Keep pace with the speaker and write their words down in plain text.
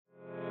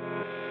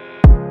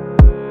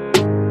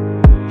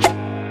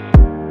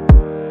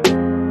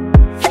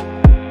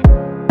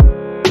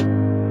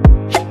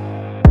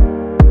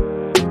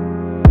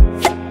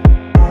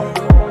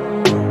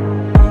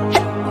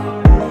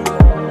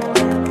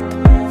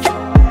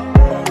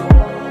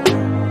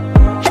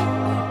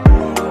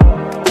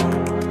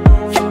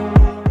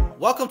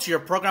welcome to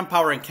your program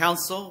Power and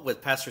Counsel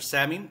with Pastor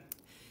Sammy.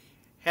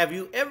 Have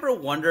you ever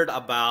wondered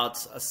about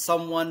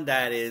someone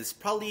that is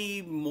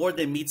probably more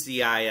than meets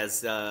the eye,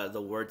 as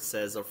the word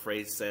says, or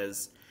phrase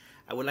says?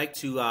 I would like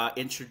to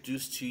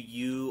introduce to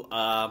you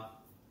a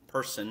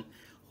person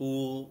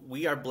who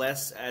we are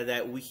blessed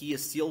that he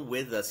is still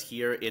with us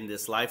here in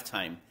this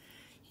lifetime.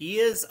 He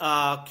is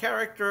a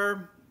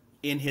character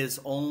in his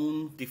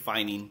own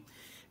defining.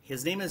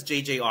 His name is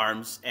J.J.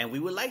 Armes, and we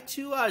would like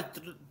to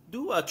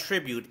do a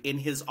tribute in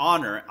his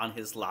honor on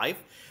his life,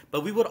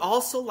 but we would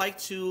also like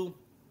to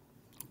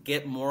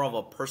get more of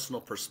a personal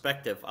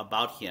perspective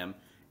about him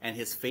and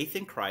his faith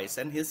in Christ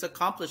and his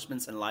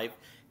accomplishments in life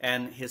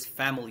and his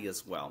family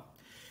as well.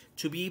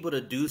 To be able to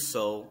do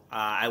so,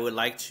 I would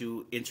like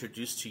to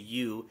introduce to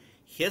you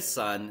his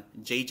son,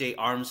 J.J.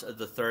 Armes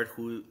III,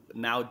 who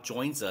now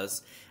joins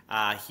us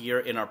here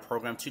in our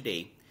program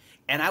today.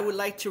 And I would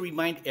like to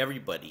remind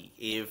everybody,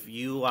 if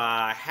you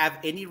have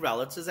any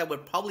relatives that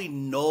would probably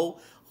know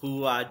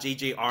who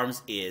J.J.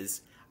 Armes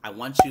is, I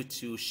want you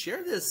to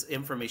share this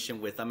information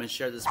with them and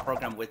share this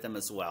program with them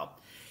as well.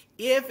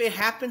 If it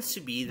happens to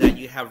be that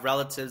you have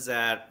relatives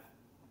that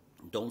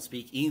don't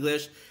speak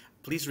English,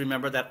 please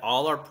remember that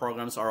all our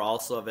programs are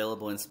also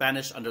available in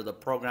Spanish under the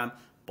program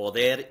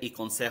Poder y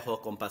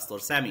Consejo con Pastor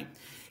Sammy.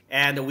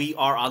 And we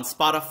are on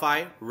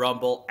Spotify,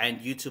 Rumble, and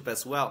YouTube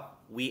as well.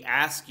 We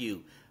ask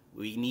you,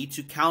 we need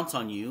to count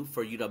on you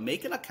for you to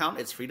make an account.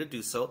 It's free to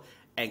do so.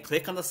 And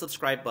click on the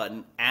subscribe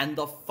button and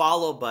the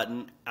follow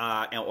button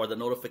or the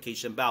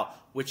notification bell,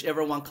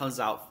 whichever one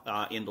comes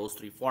out in those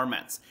three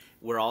formats.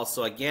 We're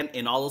also, again,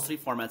 in all those three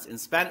formats in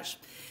Spanish.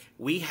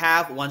 We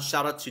have one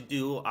shout out to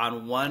do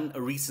on one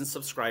recent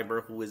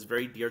subscriber who is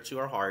very dear to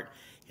our heart.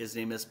 His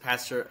name is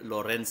Pastor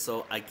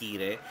Lorenzo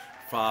Aguirre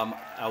from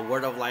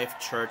Word of Life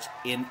Church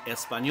in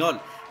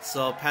Espanol.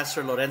 So,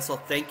 Pastor Lorenzo,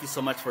 thank you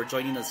so much for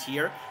joining us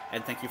here,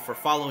 and thank you for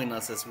following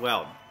us as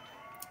well.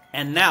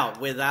 And now,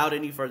 without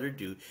any further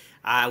ado,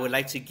 I would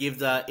like to give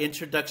the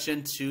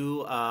introduction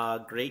to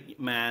a great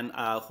man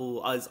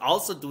who is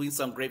also doing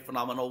some great,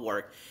 phenomenal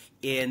work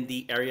in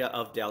the area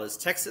of Dallas,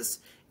 Texas.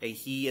 And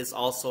he is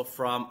also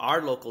from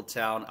our local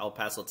town, El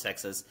Paso,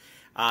 Texas.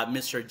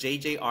 Mr.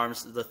 J.J.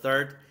 Armes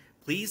III,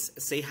 please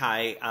say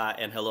hi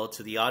and hello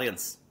to the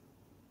audience.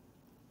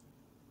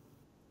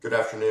 Good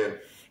afternoon.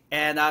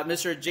 And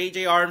Mr.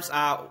 J.J. Armes,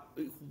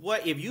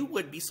 what if you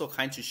would be so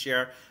kind to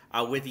share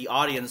with the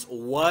audience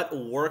what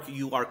work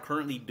you are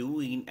currently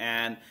doing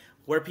and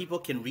where people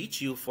can reach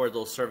you for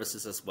those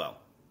services as well?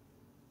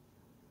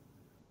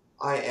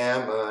 I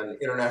am an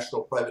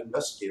international private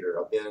investigator.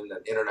 I've been an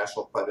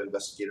international private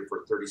investigator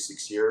for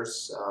 36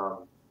 years.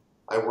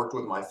 I worked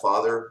with my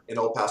father in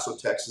El Paso,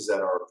 Texas at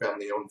our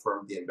family-owned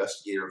firm, The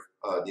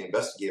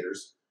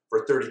Investigators,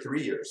 for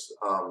 33 years.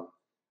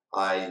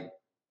 I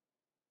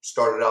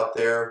started out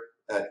there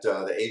at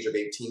the age of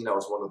 18. I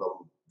was one of the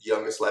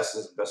youngest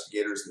licensed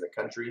investigators in the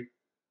country.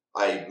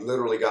 I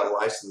literally got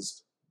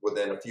licensed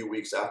within a few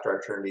weeks after I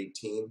turned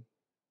 18.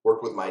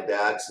 Worked with my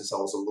dad since I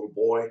was a little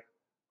boy,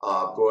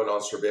 going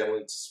on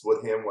surveillance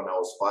with him when I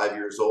was 5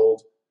 years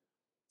old.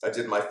 I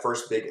did my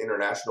first big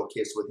international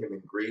case with him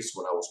in Greece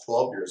when I was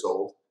 12 years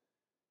old,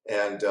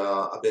 and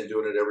I've been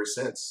doing it ever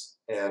since.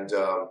 And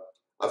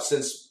I've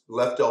since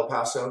left El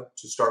Paso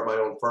to start my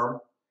own firm.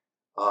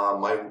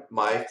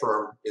 My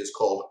firm is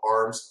called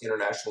Armes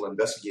International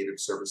Investigative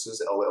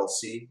Services,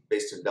 LLC,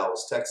 based in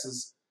Dallas,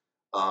 Texas.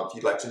 If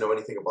you'd like to know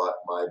anything about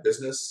my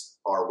business,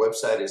 our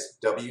website is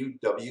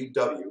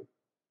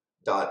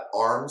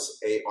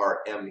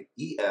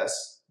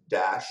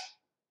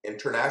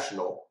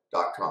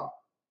www.armes-international.com.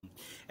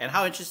 And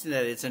how interesting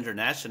that it's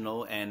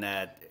international, and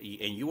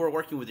you were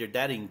working with your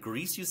dad in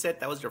Greece, you said?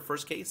 That was your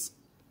first case?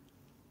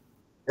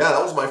 Yeah,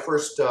 that was my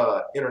first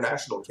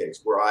international case,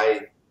 where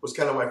I was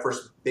kind of my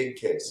first big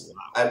case. Wow.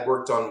 I'd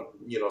worked on,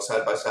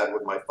 side by side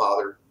with my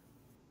father.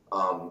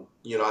 I'd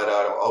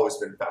always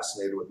been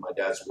fascinated with my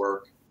dad's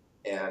work,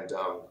 and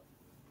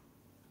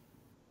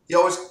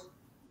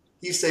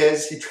he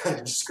says he tried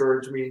to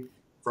discourage me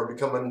from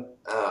becoming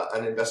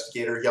an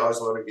investigator. He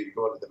always wanted me to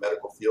go into the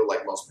medical field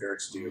like most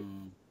parents do.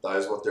 They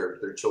always want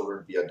their children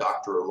to be a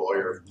doctor or a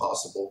lawyer if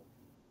possible.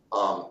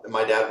 And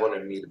my dad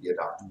wanted me to be a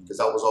doctor because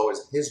that was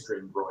always his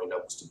dream growing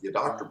up, was to be a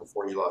doctor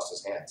before he lost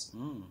his hands.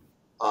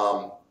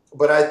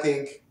 But I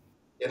think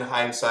in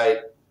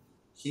hindsight,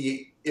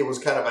 it was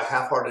kind of a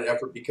half-hearted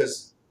effort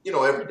because,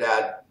 every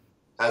dad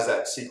has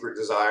that secret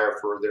desire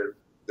for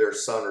their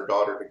son or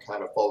daughter to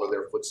kind of follow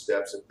their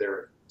footsteps if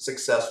they're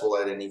successful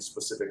at any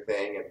specific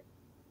thing.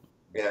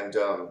 And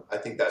I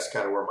think that's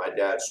kind of where my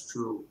dad's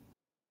true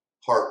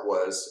heart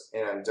was.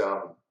 And,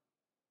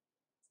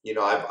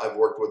 I've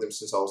worked with him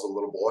since I was a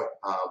little boy.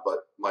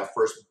 But my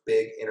first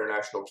big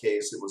international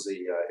case, it was a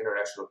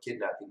international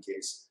kidnapping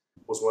case,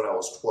 was when I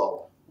was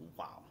 12.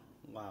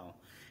 Wow.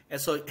 And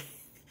so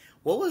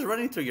what was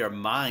running through your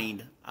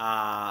mind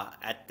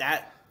at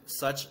that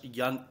such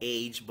young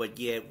age, but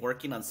yet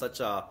working on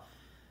such a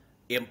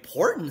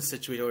important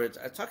situation?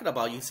 Talking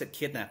about, you said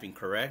kidnapping,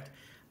 correct?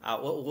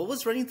 What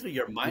was running through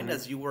your mind Mhm.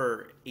 as you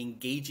were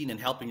engaging and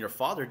helping your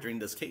father during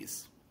this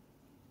case?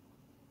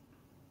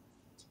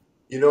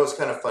 You know, it's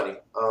kind of funny.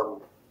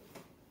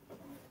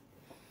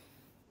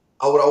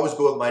 I would always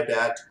go with my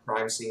dad to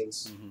crime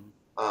scenes.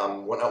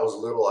 Hmm. When I was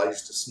little, I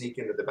used to sneak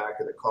into the back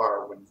of the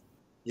car when,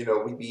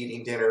 we'd be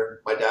eating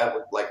dinner. My dad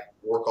would like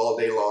work all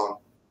day long,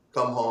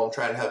 come home,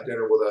 try and have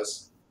dinner with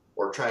us,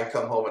 or try and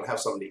come home and have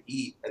something to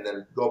eat, and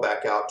then go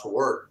back out to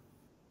work.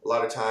 A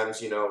lot of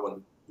times,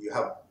 when you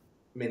have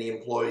many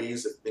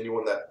employees, if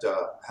anyone that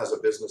has a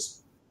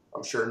business,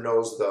 I'm sure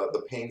knows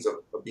the pains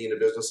of being a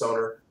business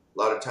owner. A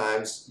lot of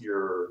times,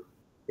 your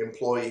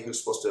employee who's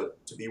supposed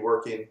to be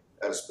working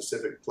at a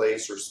specific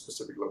place or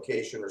specific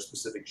location or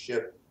specific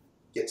shift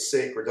gets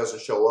sick or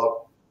doesn't show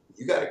up,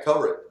 you got to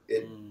cover it.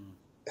 It Mm.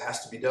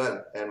 has to be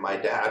done. And my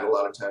dad, a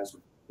lot of times,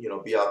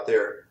 would be out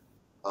there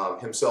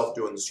himself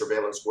doing the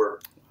surveillance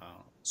work.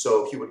 Wow.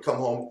 So he would come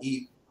home,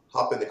 eat,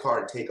 hop in the car,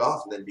 and take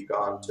off, and then be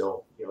gone Mm.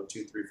 till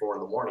 2, 3, 4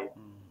 in the morning.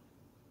 Mm.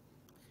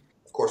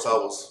 Of course, I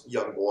was a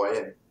young boy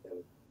and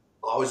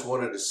I always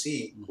wanted to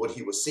see what Mhm.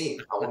 he was seeing.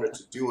 I wanted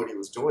to do what he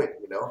was doing.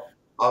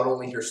 I would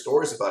only hear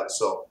stories about it.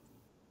 So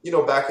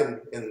back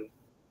in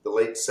the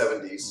late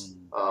 70s,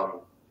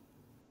 Mm.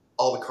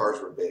 all the cars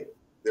were big.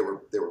 They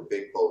were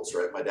big boats,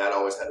 right? My dad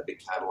always had a big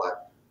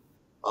Cadillac.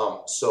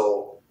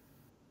 So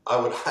I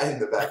would hide in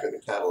the back of the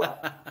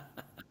Cadillac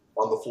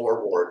on the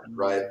floorboard,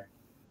 right?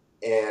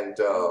 Mm.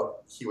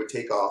 And he would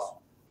take off.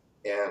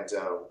 And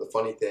the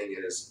funny thing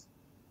is,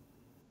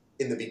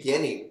 in the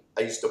beginning,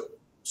 I used to,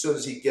 as soon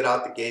as he'd get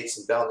out the gates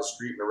and down the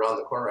street and around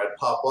the corner, I'd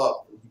pop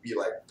up and he'd be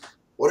like,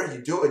 "What are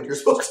you doing? You're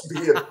supposed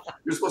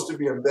to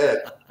be in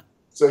bed."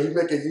 So he'd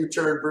make a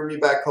U-turn, bring me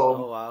back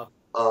home, Oh,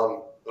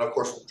 wow. and of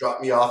course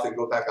drop me off and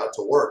go back out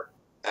to work.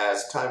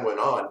 As time went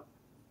on,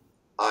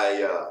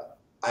 I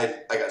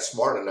I got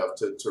smart enough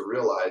to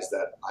realize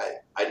that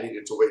I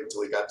needed to wait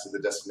until he got to the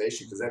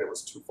destination, because then it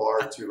was too far,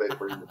 too late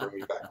for him to bring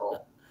me back home.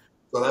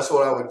 So that's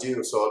what I would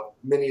do. So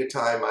many a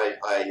time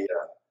I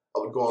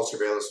would go on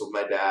surveillance with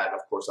my dad. And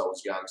of course, I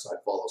was young, so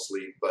I'd fall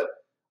asleep. But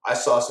I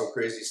saw some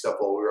crazy stuff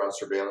while we were on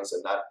surveillance,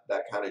 and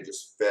that kind of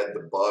just fed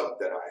the bug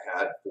that I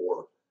had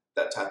for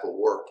that type of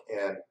work.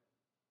 And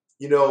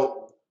you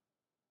know,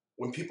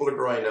 when people are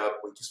growing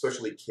up,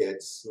 especially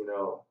kids,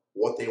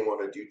 what they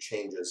want to do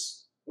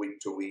changes week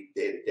to week,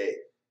 day to day.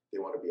 They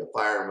want to be a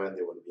fireman,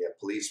 they want to be a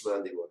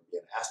policeman, they want to be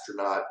an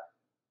astronaut.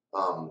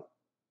 Um,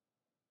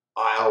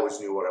 I always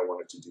knew what I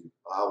wanted to do.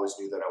 I always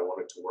knew that I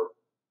wanted to work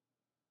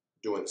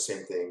doing the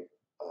same thing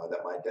that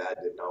my dad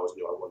did, and I always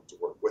knew I wanted to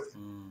work with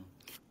him.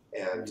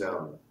 Mm. And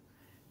Yeah.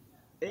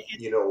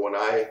 It, when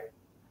I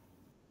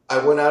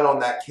went out on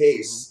that mhm.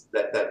 case,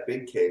 that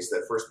big case,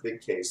 that first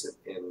big case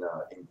in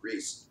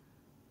Greece,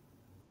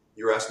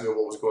 you were asking me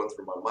what was going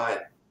through my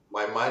mind.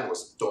 My mind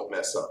was, don't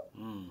mess up.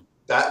 Mm.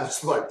 That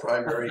was my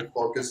primary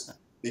focus,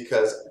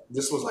 because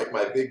this was like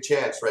my big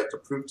chance, right, to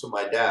prove to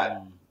my dad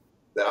Mm.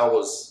 that I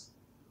was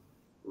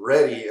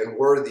ready and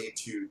worthy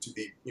to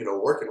be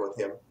working with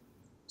him.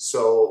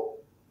 So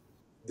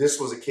this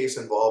was a case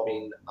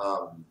involving.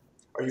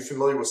 Are you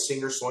familiar with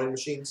Singer sewing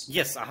machines?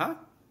 Yes, uh-huh.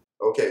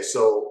 Okay,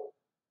 so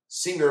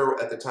Singer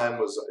at the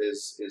time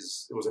is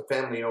it was a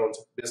family owned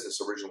business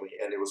originally,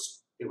 and it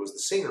was the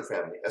Singer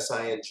family,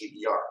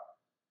 Singer.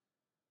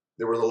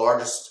 They were the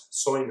largest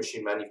sewing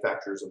machine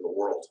manufacturers in the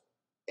world,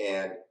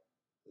 and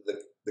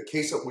the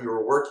case that we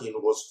were working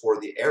was for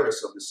the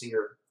heiress of the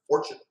Singer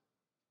fortune.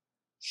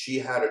 She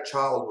had a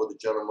child with a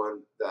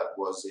gentleman that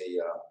was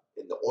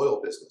in the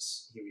oil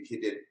business. He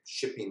did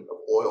shipping of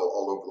oil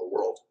all over the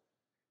world,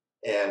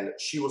 and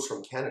she was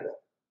from Canada.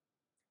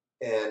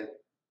 And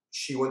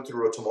she went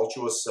through a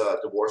tumultuous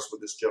divorce with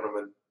this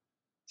gentleman.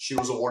 She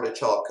was awarded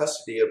child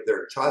custody of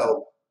their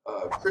child,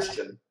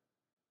 Christian,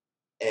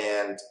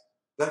 and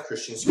not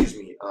Christian, excuse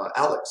me,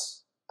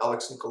 Alex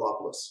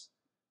Nikolopoulos.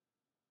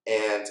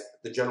 And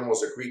the gentleman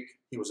was a Greek.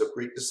 He was of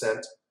Greek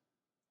descent,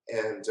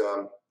 and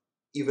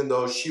even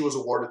though she was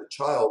awarded the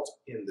child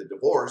in the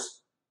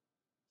divorce,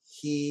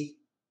 he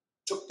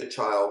took the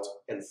child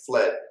and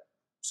fled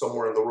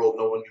somewhere in the world.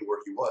 No one knew where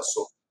he was.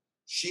 So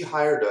she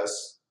hired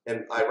us,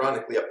 and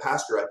ironically, a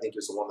pastor, I think,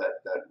 is the one that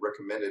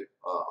recommended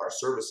our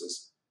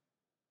services.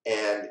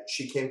 And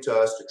she came to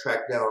us to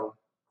track down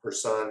her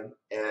son,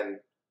 and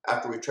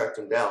after we tracked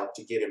him down,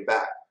 to get him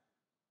back.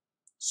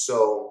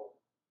 So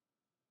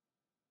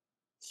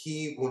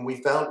when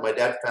my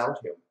dad found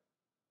him,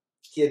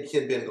 he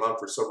had been gone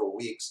for several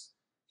weeks.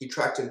 He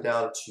tracked him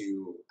down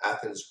to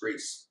Athens,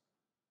 Greece.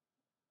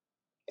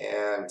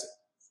 And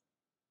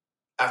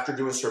after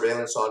doing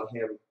surveillance on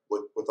him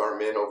with our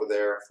men over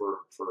there for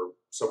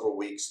several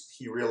weeks,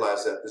 he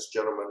realized that this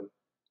gentleman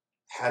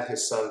had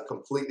his son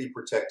completely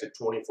protected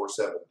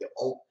 24/7.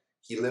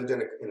 He lived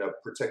in a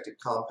protected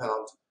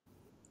compound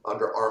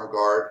under armed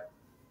guard.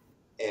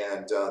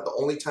 And the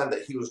only time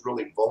that he was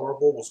really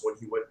vulnerable was when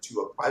he went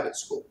to a private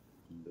school.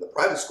 And the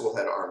private school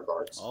had armed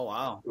guards. Oh,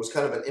 wow. It was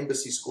kind of an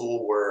embassy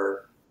school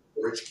where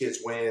the rich kids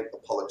went, the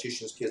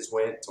politicians' kids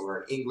went to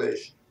learn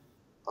English,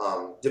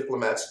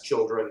 diplomats'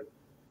 children.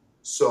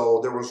 So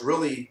there was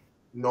really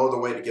no other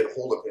way to get a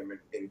hold of him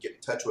and get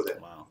in touch with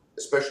him, Wow.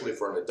 especially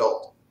for an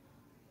adult.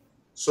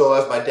 So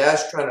as my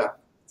dad's trying to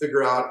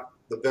figure out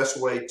the best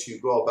way to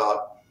go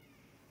about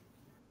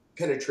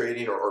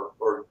penetrating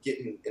or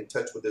getting in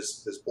touch with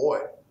this boy,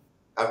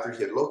 after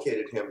he had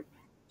located him,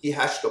 he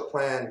hatched a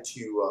plan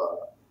to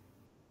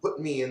put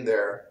me in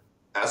there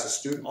as a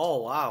student.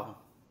 Oh, wow.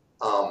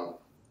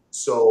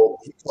 So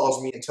he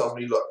calls me and tells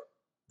me, look,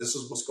 this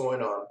is what's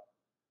going on.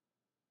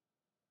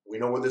 We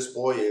know where this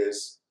boy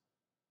is.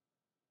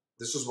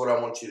 This is what I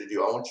want you to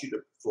do. I want you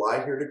to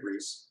fly here to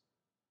Greece.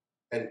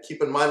 And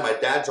keep in mind, my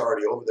dad's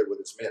already over there with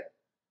his men.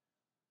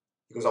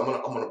 He goes, I'm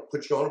gonna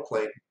put you on a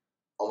plane.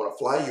 I'm gonna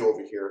fly you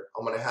over here.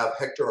 I'm gonna have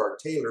Hector, our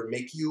tailor,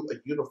 make you a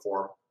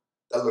uniform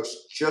that looks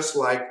just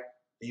like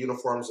the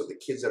uniforms of the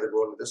kids that are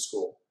going to this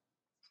school.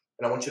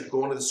 And I want you to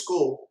go into the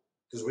school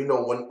because we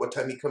know what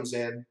time he comes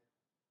in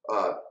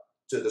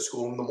to the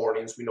school in the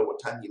mornings. We know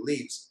what time he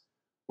leaves.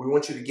 We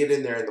want you to get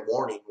in there in the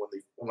morning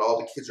when all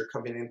the kids are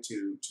coming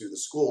into the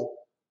school,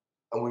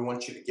 and we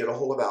want you to get a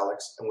hold of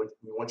Alex, and we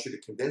want you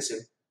to convince him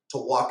to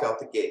walk out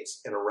the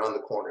gates and around the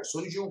corner. As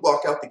soon as you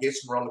walk out the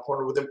gates and around the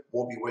corner with him,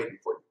 we'll be waiting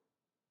for you.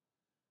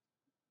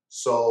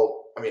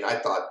 So, I mean, I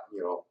thought,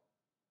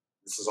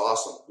 this is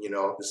awesome.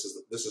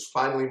 This is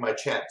finally my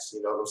chance.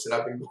 You know what I'm saying?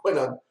 I've been going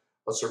on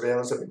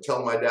surveillance. I've been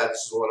telling my dad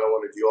this is what I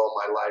want to do all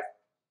my life.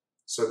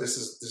 So this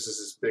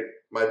is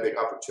my big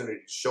opportunity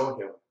to show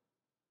him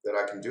that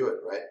I can do it,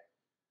 right?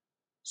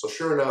 So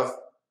sure enough,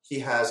 he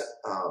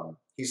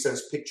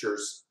sends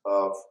pictures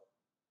of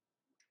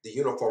the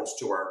uniforms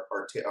to our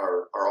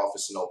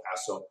office in El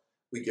Paso.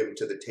 We give them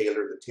to the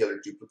tailor. The tailor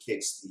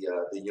duplicates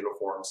the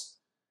uniforms.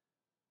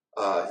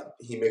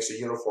 He makes a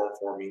uniform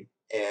for me,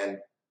 and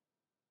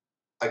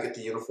I get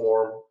the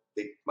uniform.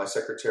 My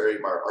secretary,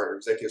 our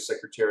executive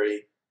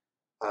secretary,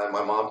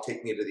 my mom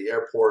take me to the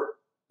airport.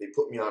 They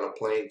put me on a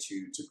plane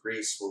to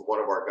Greece with one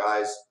of our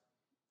guys.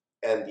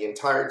 And the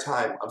entire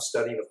time, I'm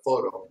studying a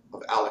photo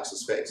of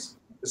Alex's face.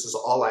 This is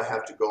all I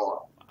have to go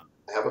on.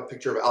 I have a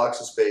picture of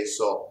Alex's face,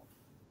 so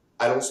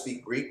I don't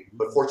speak Greek,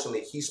 but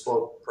fortunately, he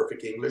spoke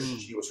perfect English.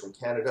 He was from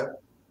Canada,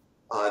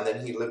 and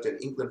then he lived in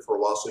England for a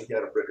while, so he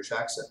had a British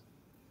accent.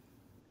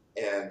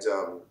 And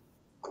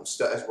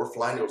as we're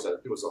flying, it was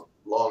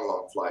a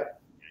long flight,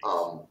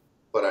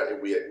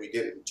 but we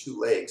did it in 2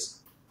 legs.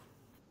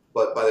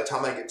 But by the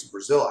time I get to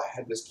Brazil, I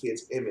had this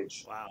kid's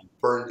image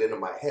burned into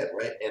my head,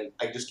 right? And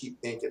I just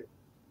keep thinking,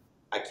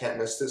 I can't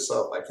mess this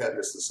up. I can't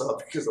mess this up,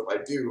 because if I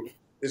do,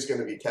 it's going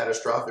to be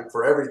catastrophic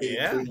for everything,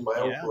 including my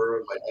own career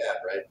and my dad,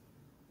 right?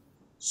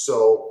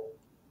 So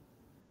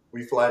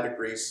we fly to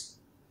Greece.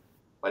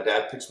 My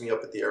dad picks me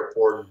up at the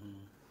airport,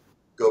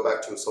 go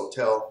back to his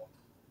hotel.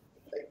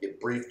 I get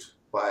briefed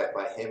by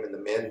him and the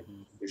men.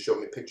 They show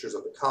me pictures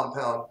of the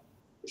compound.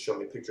 They show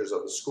me pictures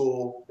of the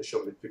school. They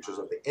show me pictures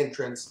of the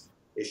entrance.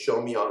 They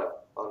show me on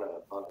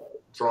a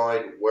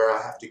drawing where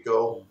I have to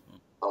go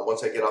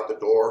once I get out the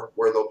door,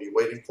 where they'll be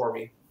waiting for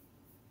me.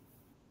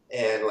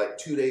 And like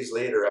 2 days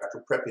later,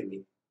 after prepping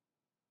me,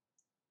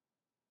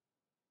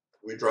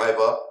 we drive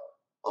up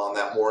on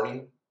that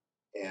morning,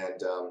 and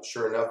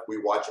sure enough, we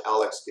watch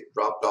Alex get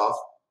dropped off,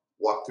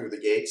 walk through the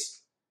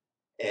gates,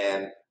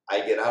 and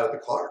I get out of the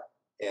car.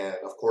 And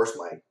of course,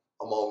 I'm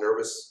all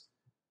nervous,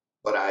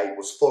 but I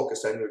was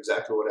focused. I knew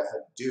exactly what I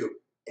had to do.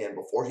 And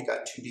before he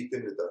got too deep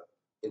into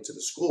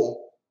the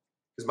school,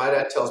 because my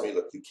dad tells me,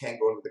 look, you can't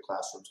go into the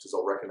classrooms because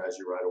they'll recognize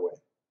you right away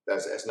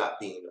as not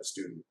being a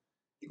student.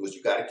 He goes,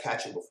 you got to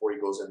catch him before he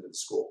goes into the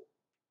school.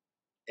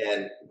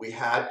 And we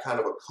had kind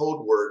of a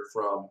code word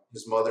from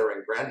his mother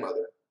and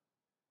grandmother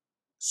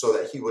so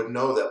that he would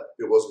know that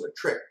it wasn't a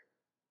trick.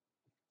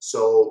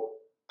 So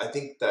I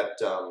think that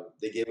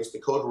they gave us the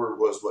code word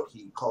was what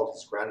he called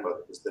his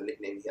grandmother, is the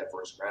nickname he had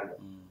for his grandmother.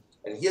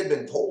 And he had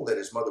been told that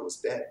his mother was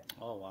dead.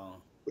 Oh, wow.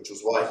 Which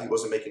was why he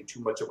wasn't making too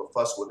much of a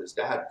fuss with his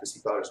dad, because he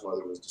thought his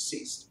mother was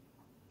deceased.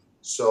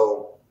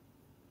 So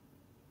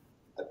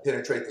I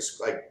penetrate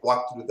I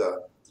walk through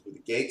the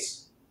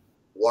gates,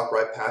 walk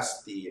right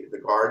past the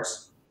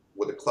guards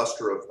with a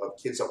cluster of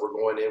kids that were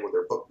going in with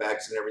their book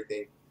bags and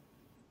everything.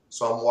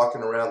 So I'm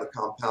walking around the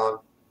compound,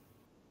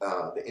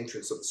 the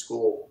entrance of the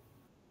school,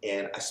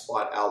 and I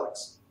spot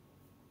Alex.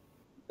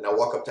 And I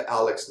walk up to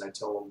Alex and I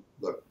tell him,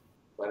 look,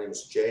 my name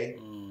is Jay.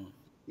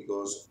 He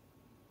goes,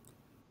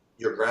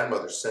 your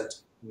grandmother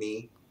sent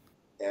me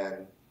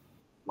and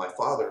my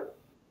father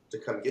to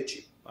come get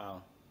you.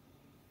 Wow.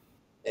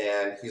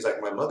 And he's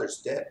like, my mother's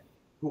dead.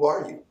 Who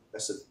are you? I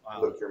said,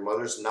 look, your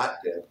mother's not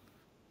dead.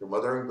 Your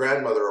mother and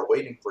grandmother are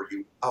waiting for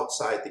you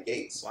outside the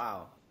gates.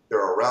 Wow. They're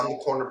around the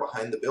corner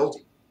behind the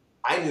building.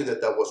 I knew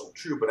that wasn't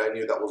true, but I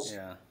knew that was,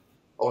 I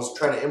was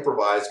trying to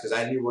improvise because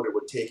I knew what it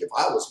would take if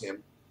I was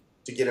him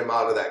to get him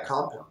out of that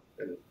compound.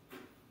 And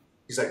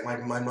he's like,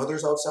 my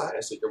mother's outside. I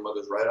said, your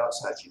mother's right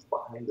outside. She's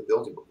behind the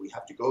building, but we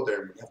have to go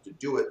there and we have to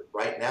do it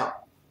right now.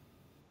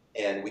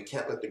 And we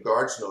can't let the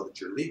guards know that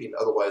you're leaving.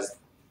 Otherwise,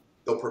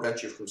 they'll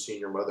prevent you from seeing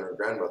your mother and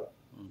grandmother.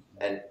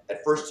 And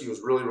at first he was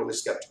really, really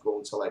skeptical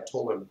until I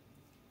told him,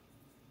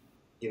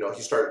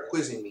 he started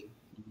quizzing me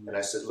And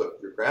I said, look,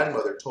 your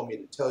grandmother told me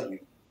to tell you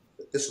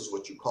that this is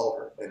what you call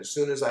her. And as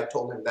soon as I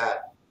told him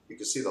that, you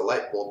could see the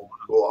light bulb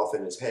go off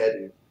in his head,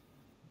 and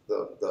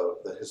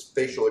his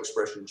facial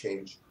expression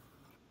changed.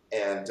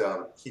 And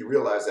he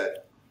realized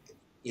that,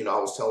 I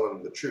was telling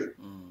him the truth.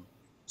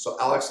 So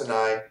Alex and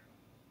I,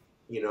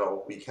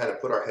 we kind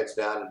of put our heads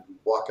down and we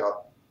walk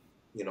out,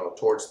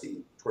 towards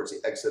the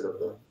exit of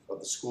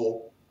the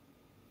school.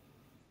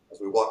 As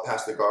we walk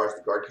past the guard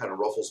kind of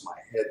ruffles my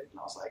head, and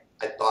I was like,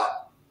 I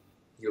thought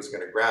he was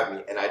going to grab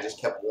me, and I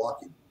just kept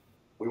walking.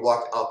 We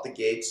walked out the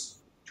gates,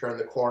 turn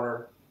the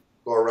corner,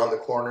 go around the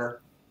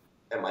corner,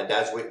 and my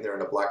dad's waiting there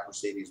in a black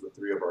Mercedes with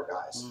 3 of our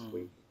guys.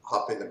 We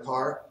hop in the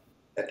car,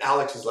 and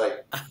Alex is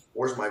like,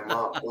 where's my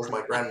mom? Where's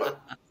my grandmother?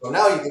 So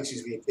now he thinks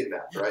she's being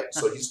kidnapped, right?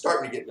 So he's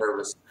starting to get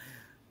nervous.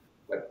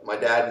 But my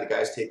dad and the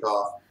guys take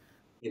off.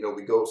 We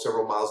go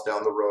several miles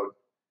down the road,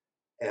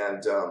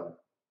 and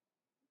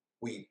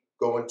we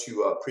go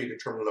into a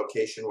predetermined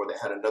location where they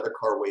had another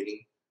car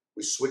waiting.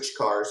 We switched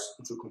cars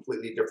into a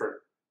completely different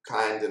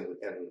kind and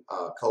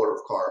color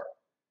of car,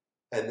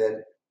 and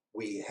then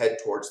we head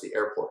towards the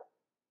airport.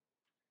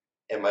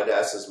 And my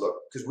dad says, look,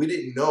 because we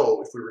didn't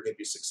know if we were going to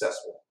be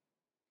successful.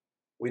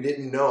 We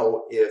didn't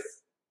know if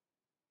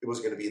it was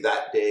going to be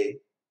that day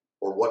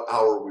or what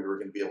hour we were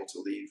going to be able to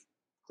leave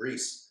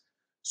Greece.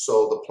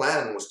 So the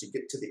plan was to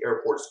get to the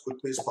airport as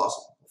quickly as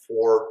possible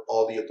before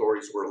all the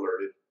authorities were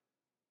alerted,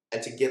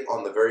 and to get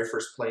on the very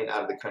first plane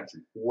out of the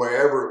country,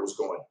 wherever it was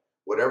going.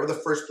 Whatever the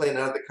first plane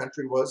out of the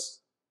country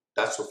was,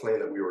 that's the plane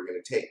that we were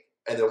going to take.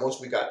 And then once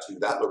we got to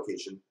that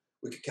location,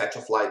 we could catch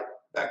a flight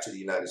back to the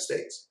United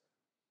States.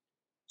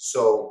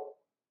 So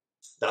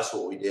that's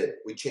what we did.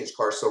 We changed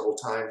cars several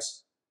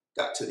times,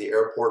 got to the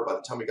airport. By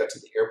the time we got to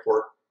the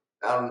airport,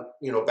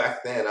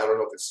 back then, I don't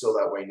know if it's still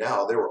that way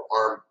now, there were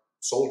armed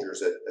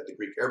soldiers at the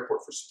Greek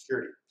airport for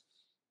security.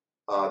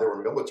 They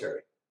were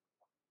military.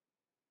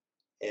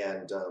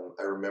 And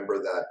I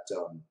remember that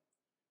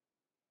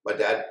my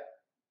dad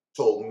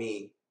told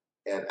me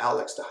and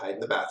Alex to hide in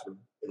the bathroom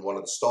in one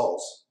of the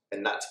stalls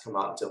and not to come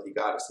out until he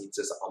got us. He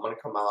says, I'm going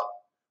to come out.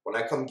 When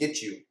I come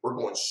get you, we're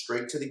going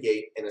straight to the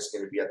gate, and it's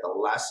going to be at the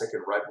last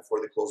second right before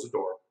they close the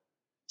door.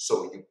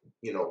 So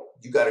you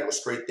got to go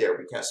straight there.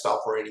 We can't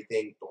stop for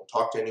anything. Don't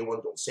talk to anyone.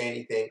 Don't say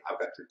anything. I've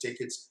got your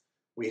tickets.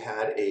 We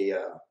had a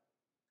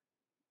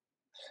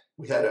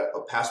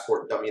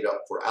passport dummied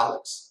up for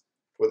Alex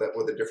with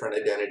a different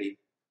identity.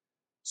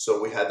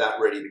 So we had that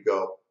ready to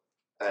go,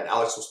 and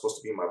Alex was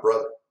supposed to be my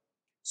brother.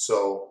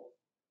 So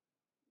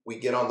we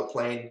get on the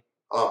plane,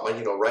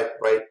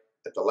 right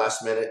at the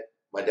last minute.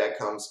 My dad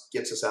comes,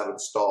 gets us out of the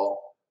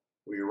stall.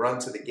 We run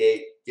to the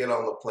gate, get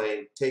on the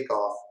plane, take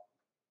off,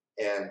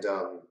 and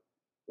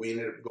we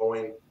ended up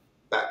going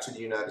back to the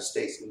United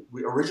States. And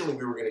originally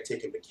we were going to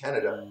take him to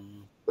Canada,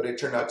 but it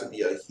turned out to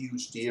be a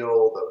huge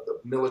deal. The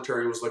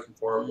military was looking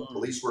for him. The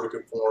police were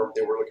looking for him.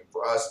 They were looking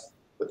for us.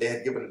 But they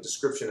had given a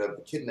description of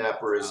the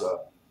kidnapper as a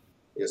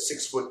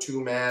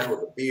 6'2" man with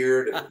a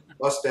beard and a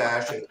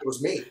mustache, and it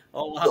was me.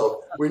 Oh, wow.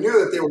 So we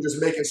knew that they were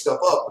just making stuff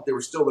up, but they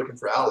were still looking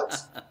for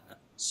Alex.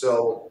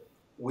 So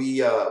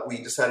we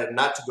decided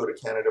not to go to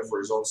Canada for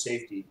his own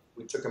safety.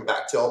 We took him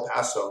back to El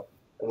Paso,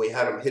 and we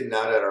had him hidden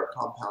out at our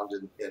compound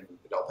in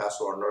El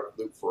Paso, our North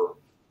Loop, for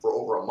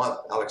over a month.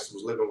 Alex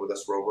was living with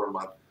us for over a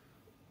month.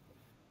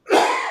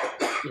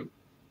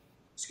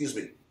 Excuse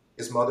me.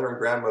 His mother and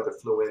grandmother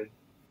flew in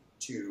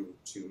to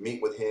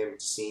meet with him,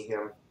 to see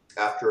him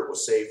after it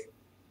was safe,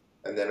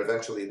 and then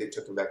eventually they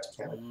took him back to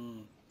Canada.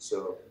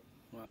 So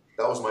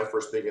that was my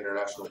first big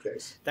international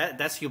case.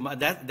 That's human.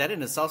 That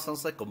in itself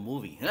sounds like a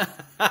movie.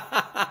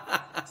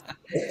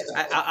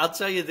 I'll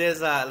tell you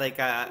this.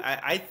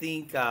 I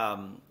think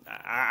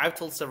I've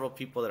told several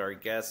people that are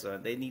guests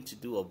they need to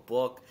do a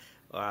book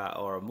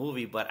or a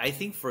movie. But I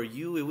think for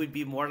you, it would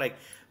be more like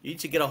you need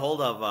to get a hold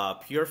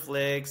of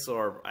PureFlix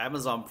or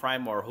Amazon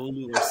Prime or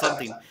Hulu or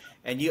something.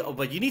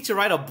 But you need to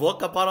write a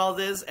book about all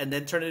this and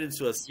then turn it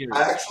into a series.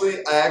 I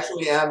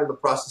actually am in the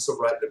process of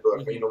writing a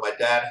book. My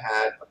dad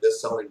had a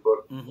best-selling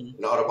book, an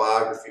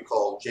autobiography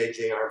called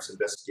J.J. Arme's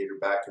Investigator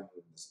back in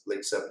the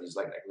late 70s,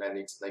 like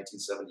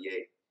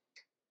 1978.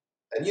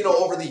 And,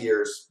 over the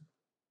years,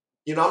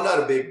 I'm not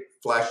a big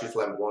flashy,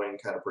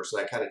 flamboyant kind of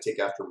person. I kind of take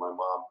after my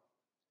mom.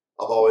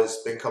 I've always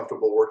been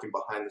comfortable working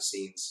behind the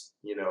scenes,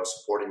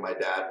 supporting my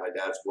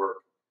dad's work.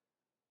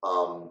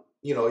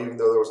 Even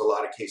though there was a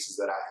lot of cases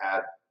that I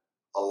had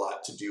a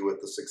lot to do with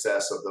the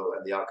success of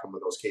and the outcome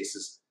of those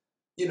cases.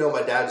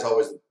 My dad's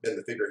always been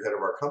the figurehead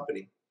of our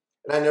company,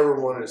 and I never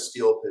wanted to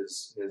steal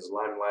his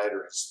limelight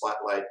or his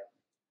spotlight.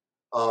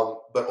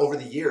 But over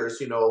the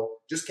years,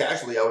 just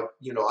casually, I would,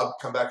 I'd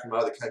come back from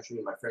out of the country,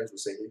 and my friends would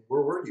say, "Hey,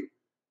 where were you?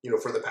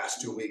 For the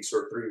past 2 weeks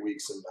or 3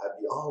 weeks?" And I'd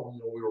be,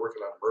 we were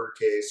working on a murder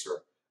case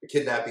or a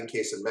kidnapping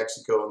case in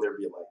Mexico, and they'd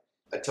be like,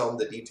 I'd tell them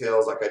the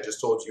details, like I just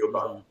told you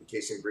about the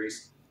case in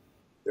Greece.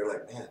 They're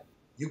like, "Man,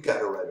 you got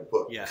to write a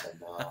book." Yeah.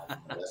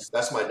 And,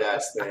 that's my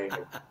dad's thing.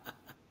 And,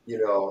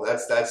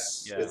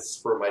 it's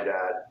for my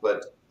dad.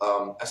 But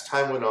as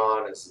time went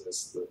on,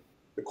 as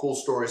the cool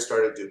stories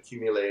started to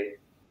accumulate,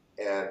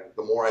 And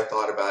the more I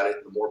thought about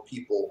it, the more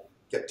people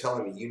kept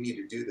telling me, you need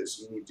to do this,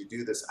 you need to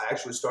do this. I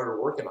actually started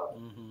working on it.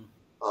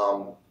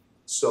 Mm-hmm.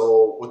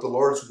 So with the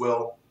Lord's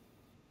will,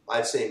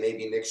 I'd say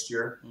maybe next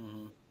year,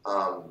 Mm-hmm.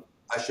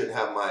 I should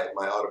have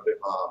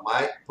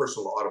my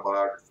personal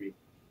autobiography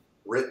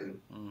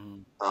written,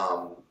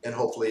 Mm-hmm. and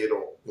hopefully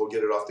we'll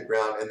get it off the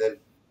ground. And then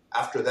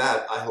after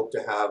that, I hope to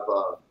have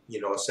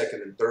a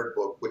second and third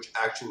book, which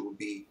actually will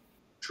be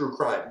true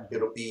crime. Mm-hmm.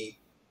 It'll be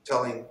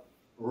telling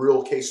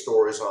real case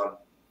stories on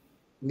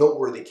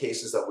noteworthy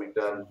cases that we've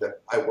done,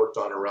 that I worked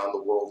on around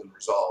the world and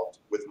resolved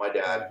with my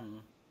dad.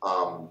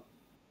 Mm-hmm.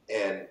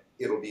 And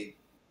it'll be,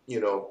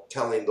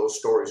 telling those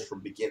stories from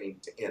beginning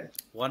to end.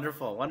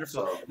 Wonderful,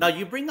 wonderful. So, Now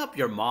you bring up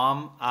your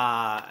mom.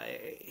 How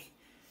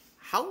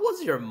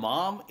was your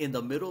mom in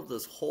the middle of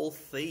this whole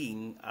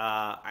thing?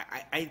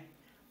 I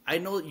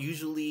know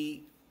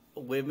usually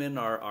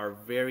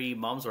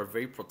moms are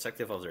very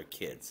protective of their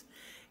kids,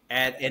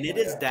 and it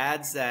is yeah,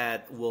 dads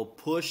that will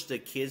push the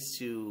kids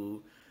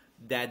to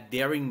that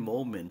daring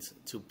moment,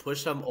 to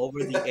push them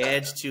over the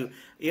edge,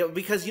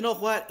 because you know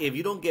what, if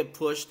you don't get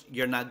pushed,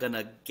 you're not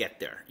gonna get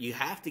there. You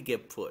have to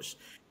get pushed.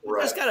 But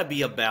there's right, got to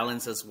be a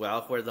balance as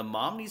well, where the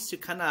mom needs to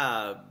kind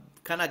of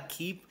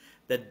keep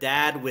the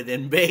dad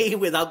within bay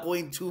without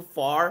going too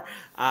far.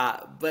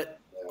 But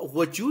yeah,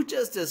 what you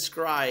just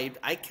described,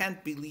 I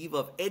can't believe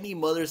of any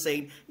mother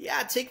saying,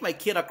 "Yeah, take my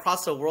kid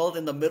across the world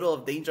in the middle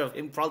of danger of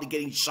him probably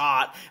getting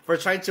shot for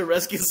trying to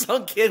rescue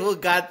some kid who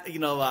got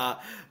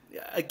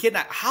a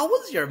kidnap." How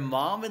was your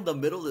mom in the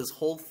middle of this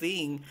whole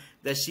thing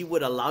that she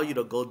would allow you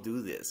to go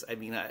do this? I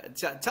mean,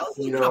 tell us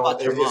a little bit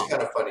about your it's mom.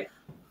 kind of funny.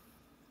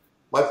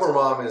 My poor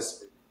mom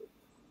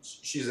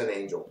she's an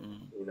angel.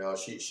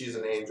 Mm, She's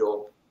an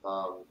angel.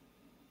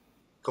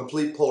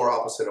 Complete polar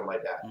opposite of my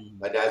dad. mm,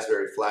 My dad's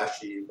very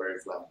flashy, very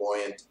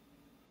flamboyant.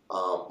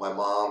 My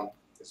mom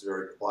is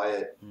very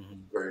quiet, mm,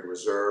 very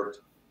reserved.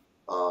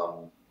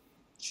 Um,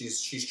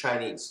 she's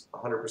Chinese,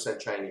 100%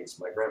 Chinese.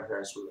 My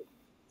grandparents were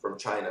from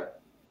China.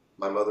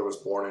 My mother was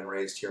born and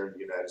raised here in the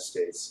United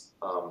States.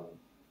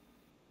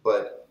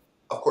 But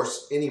of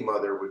course, any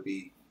mother would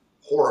be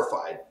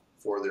horrified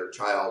for their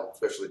child,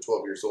 especially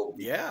 12 years old,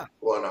 be yeah.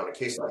 going on a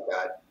case like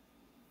that.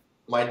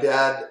 My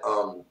dad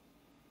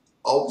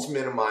always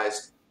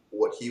minimized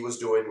what he was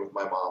doing with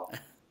my mom,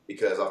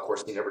 because, of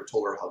course, he never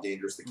told her how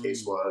dangerous the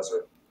case Mm, was,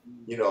 or,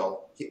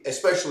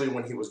 especially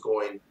when he was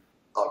going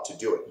out to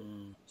do it.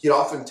 mm, He'd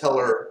often tell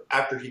her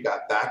after he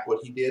got back what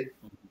he did,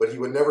 but he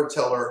would never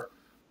tell her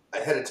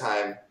ahead of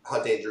time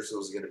how dangerous it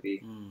was going to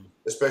be, mm.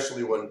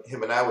 especially when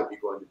him and I would be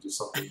going to do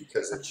something,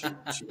 because then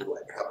she would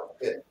like have a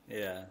fit.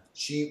 Yeah.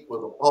 She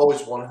was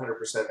always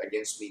 100%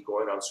 against me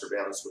going on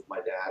surveillance with my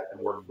dad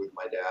and working Mm, with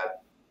my dad.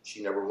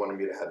 She never wanted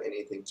me to have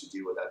anything to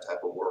do with that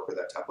type of work or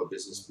that type of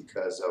business,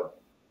 because of,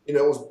 it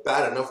was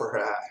bad enough for her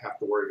to have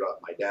to worry about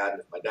my dad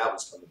if my dad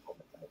was coming home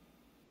at night.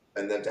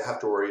 And then to have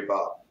to worry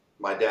about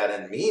my dad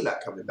and me not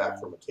coming back mm,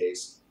 from a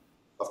case.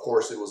 Of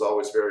course, it was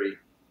always very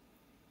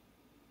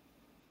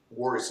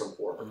worrisome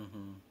for her.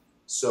 mhm.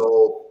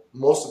 So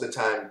most of the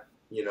time,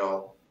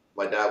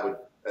 my dad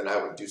and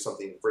I would do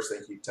something. First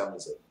thing he'd tell me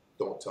is, like,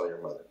 don't tell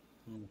your mother.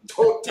 Mm.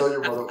 Don't tell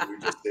your mother what we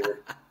just did.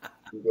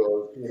 He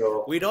goes,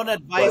 We don't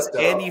advise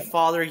but any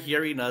father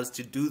hearing us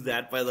to do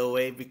that, by the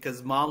way,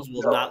 because moms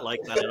will no, not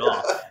like that at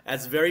all.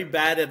 That's very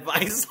bad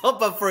advice.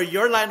 But for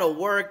your line of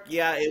work,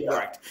 yeah, it yeah,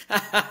 worked.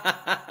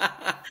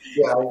 yeah.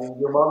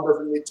 Your mom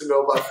doesn't need to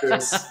know about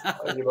this.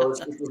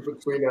 This is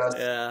between us.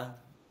 Yeah.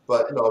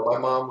 But no, my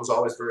mom was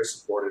always very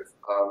supportive.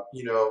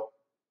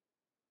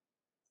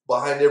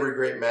 Behind every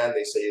great man,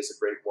 they say, is a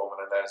great woman,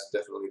 and that is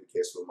definitely the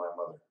case with my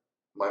mother.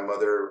 My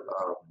mother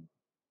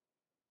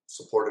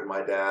supported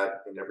my dad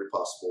in every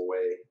possible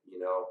way.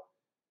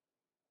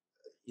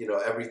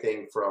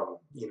 Everything from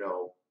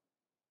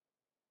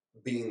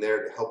being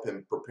there to help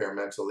him prepare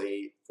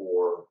mentally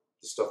for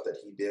the stuff that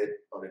he did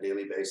on a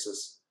daily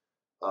basis.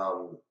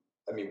 Um,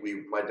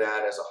 my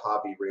dad, as a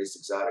hobby, raised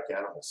exotic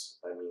animals.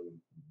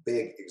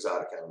 Big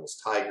exotic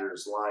animals: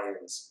 tigers,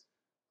 lions,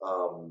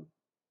 um,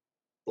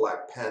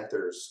 black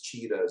panthers,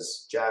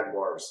 cheetahs,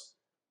 jaguars,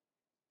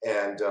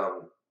 and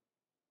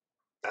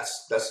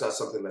that's not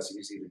something that's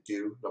easy to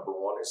do. Number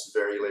one, it's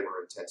very labor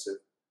intensive.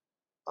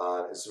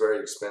 It's very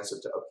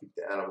expensive to upkeep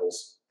the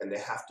animals, and they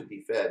have to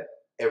be fed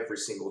every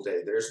single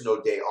day. There's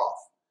no day off.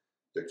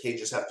 Their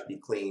cages have to be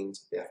cleaned.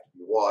 They have to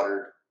be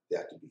watered. They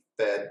have to be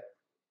fed.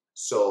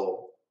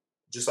 So,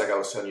 just like I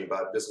was telling you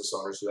about business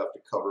owners who have to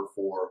cover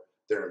for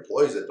their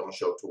employees that don't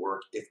show up to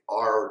work, if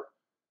our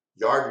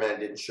yard man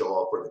didn't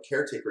show up or the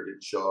caretaker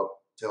didn't show up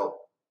to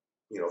help,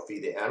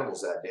 feed the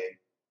animals that day,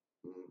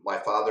 my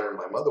father and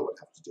my mother would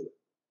have to do it.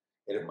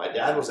 And if my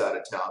dad was out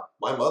of town,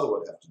 my mother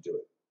would have to do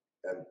it.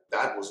 And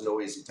that was no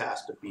easy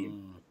task to feed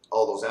Mm,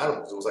 all those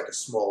animals. It was like a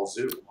small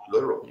zoo,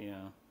 literally.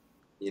 yeah.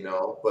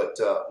 But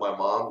my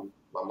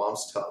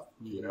mom's tough,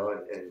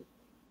 Mm, and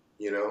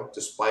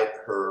despite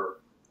her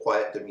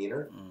quiet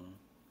demeanor, mm,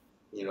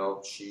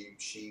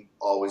 She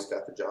always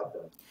got the job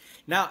done.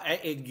 Now,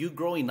 you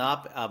growing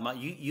up,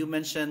 you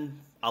mentioned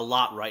a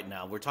lot right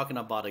now. We're talking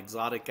about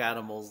exotic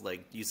animals,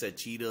 like you said,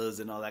 cheetahs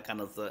and all that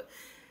kind of stuff.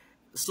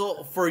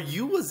 So for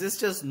you, was this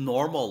just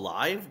normal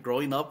life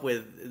growing up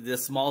with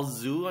this small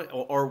zoo,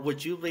 or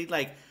would you be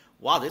like,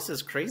 "Wow, this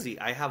is crazy!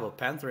 I have a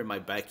panther in my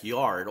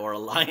backyard or a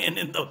lion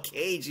in the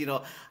cage."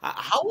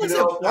 How was it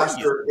for you?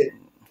 Pastor,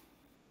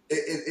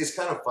 it's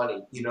kind of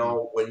funny.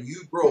 When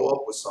you grow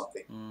up with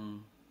something,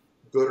 Mm,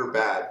 good or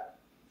bad,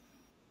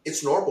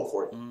 it's normal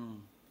for you. mm,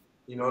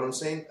 You know what I'm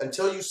saying?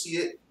 Until you see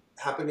it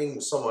happening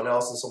with someone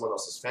else and someone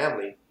else's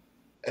family,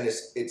 and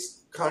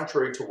it's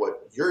contrary to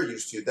what you're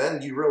used to,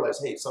 then you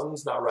realize, hey,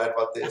 something's not right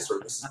about this, or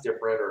this is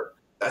different, or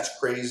that's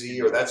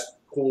crazy, or that's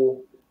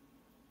cool.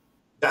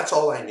 That's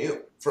all I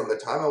knew from the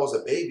time I was a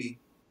baby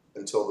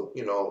until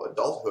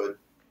adulthood.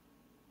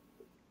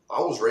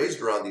 I was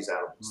raised around these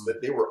animals, mm,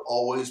 that they were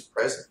always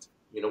present.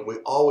 We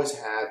always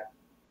had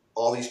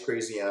all these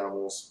crazy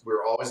animals. We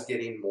were always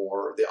getting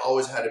more. They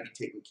always had to be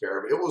taken care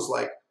of. It was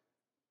like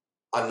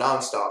a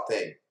nonstop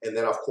thing. And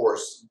then, of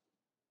course,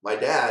 my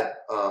dad,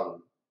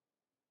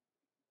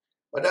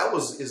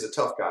 is a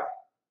tough guy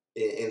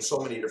in so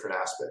many different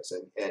aspects,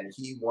 and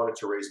he wanted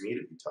to raise me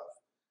to be tough.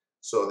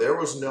 So there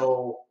was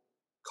no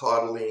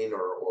coddling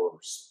or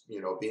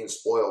being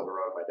spoiled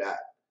around my dad.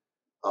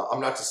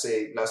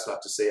 That's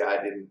not to say I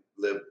didn't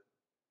live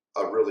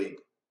a really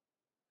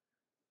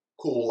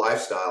cool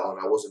lifestyle, and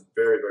I wasn't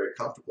very, very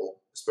comfortable,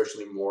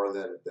 especially more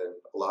than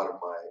a lot of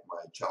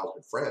my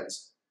childhood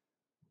friends.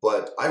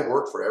 But I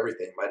worked for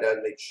everything. My dad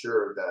made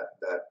sure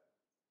that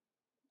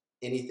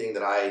anything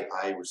that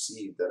I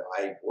received, that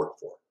I worked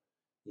for,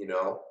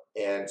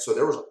 and so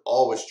there was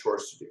always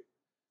chores to do.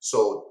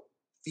 So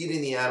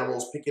feeding the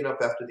animals, picking up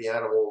after the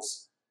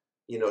animals,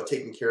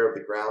 taking care of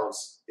the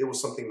grounds, it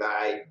was something that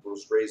I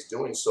was raised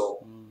doing. So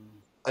mm.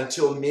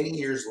 until many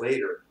years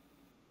later,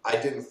 I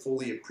didn't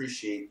fully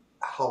appreciate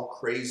how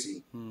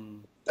crazy Hmm.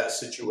 that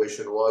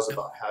situation was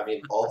about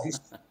having all these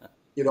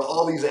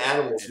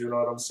animals, you know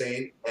what I'm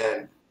saying?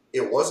 And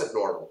it wasn't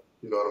normal,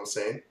 you know what I'm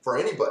saying, for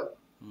anybody.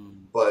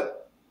 Mm.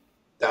 But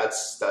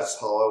that's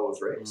how I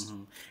was raised.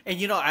 Hmm.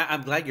 And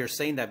I'm glad you're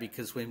saying that,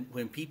 because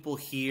when people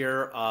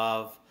hear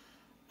of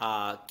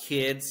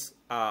kids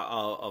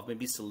of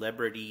maybe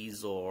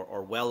celebrities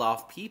or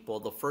well-off people,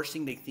 the first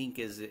thing they think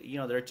is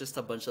they're just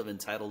a bunch of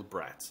entitled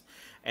brats,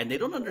 and they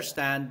don't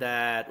understand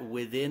that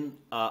within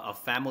a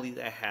family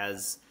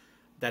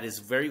that is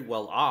very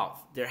well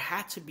off, there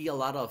had to be a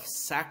lot of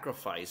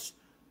sacrifice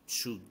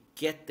to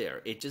get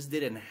there. It just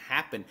didn't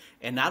happen,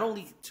 and not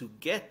only to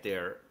get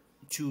there,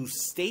 to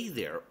stay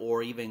there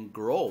or even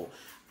grow.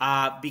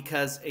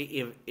 Because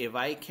if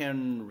I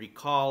can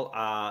recall,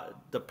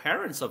 the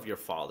parents of your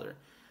father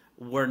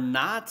were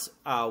not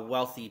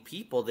wealthy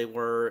people. They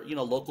were,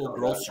 local No, not at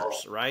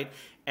grocers, all. right?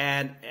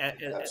 And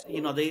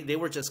Absolutely. they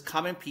were just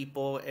common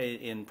people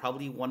in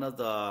probably one of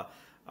the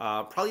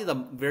probably the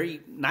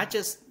very, not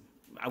just,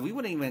 we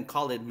wouldn't even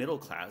call it middle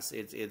class.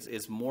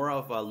 It's more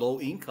of a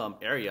low income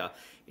area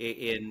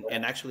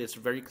and actually it's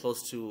very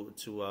close to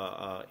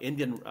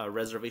Indian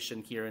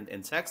reservation here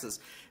in Texas,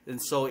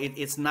 and so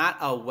it's not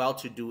a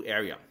well-to-do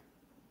area.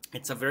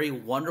 It's a very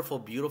wonderful,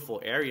 beautiful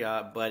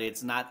area, but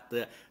it's not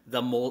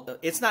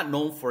it's not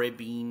known for it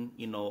being,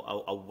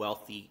 a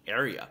wealthy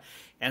area.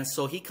 And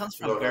so he comes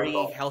from No, not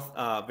at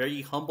all.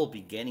 very humble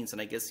beginnings,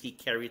 and I guess he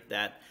carried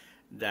that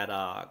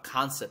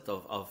concept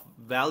of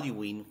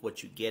valuing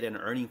what you get and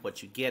earning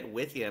what you get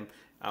with him,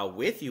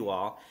 with you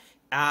all.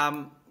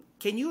 Um,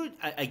 can you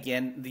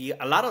again,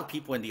 a lot of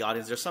people in the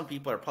audience? There's some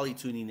people are probably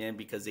tuning in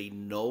because they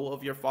know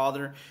of your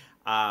father,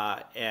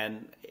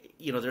 and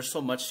there's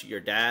so much to your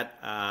dad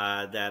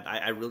that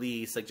I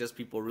really suggest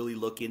people really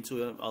look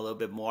into him a little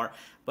bit more.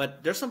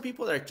 But there's some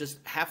people that just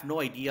have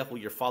no idea who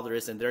your father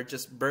is, and they're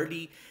just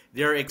barely,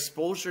 their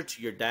exposure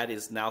to your dad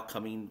is now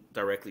coming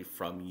directly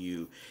from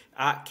you.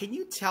 Can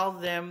you tell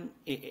them,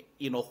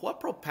 what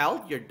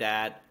propelled your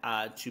dad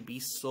to be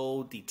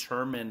so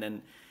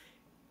determined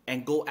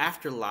and go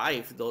after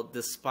life, though,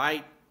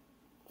 despite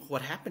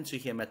what happened to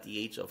him at the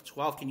age of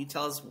 12? Can you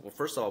tell us, well,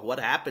 first of all, what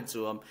happened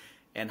to him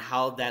and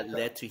how that Okay.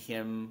 led to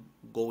him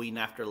going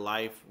after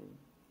life,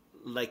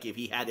 like if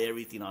he had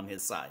everything on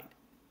his side?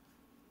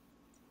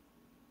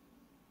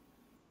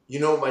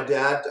 My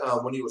dad,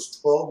 when he was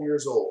 12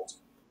 years old,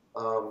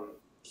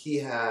 he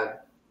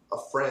had a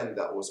friend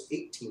that was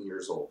 18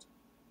 years old,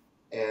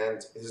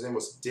 and his name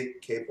was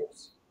Dick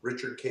Caples,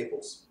 Richard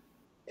Caples.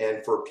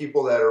 And for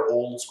people that are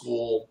old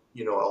school,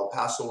 El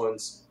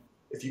Pasoans,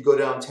 if you go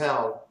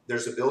downtown,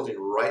 there's a building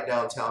right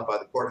downtown by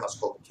the courthouse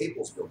called the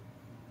Caples Building.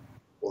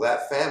 Well,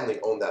 that family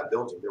owned that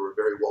building. They were a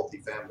very wealthy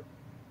family.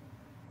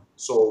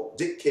 So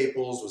Dick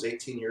Caples was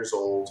 18 years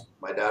old.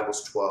 My dad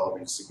was 12.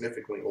 He was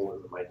significantly older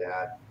than my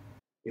dad.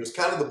 He was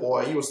kind of the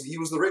boy. He was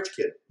the rich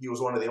kid. He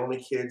was one of the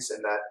only kids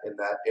in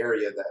that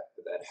area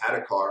that had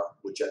a car,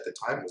 which at the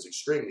time was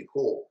extremely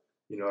cool.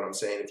 You know what I'm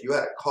saying? If you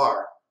had a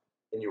car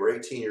and you were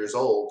 18 years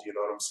old, you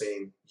know what I'm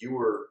saying? You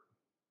were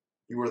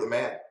the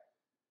man.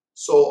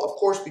 So, of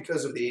course,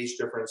 because of the age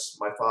difference,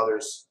 my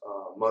father's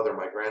mother,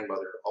 my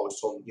grandmother, always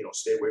told me,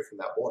 stay away from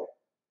that boy.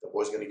 That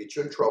boy's going to get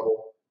you in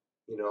trouble.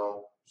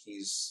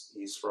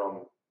 He's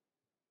from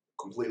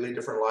completely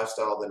different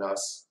lifestyle than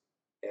us,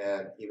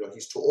 and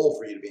he's too old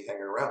for you to be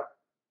hanging around.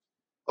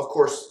 Of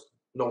course,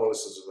 no one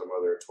listens to their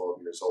mother at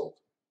 12 years old.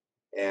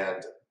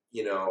 And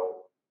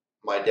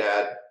my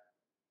dad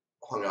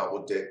hung out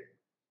with Dick.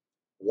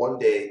 One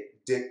day,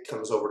 Dick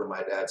comes over to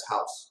my dad's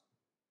house,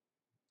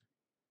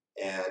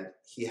 and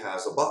he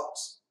has a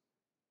box.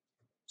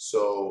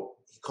 So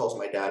he calls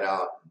my dad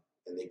out,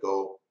 and they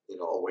go,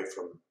 away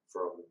from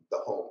the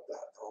home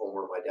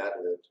where my dad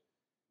lived.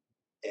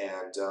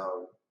 And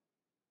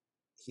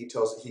he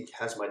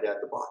has my dad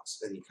the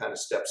box, and he kind of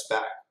steps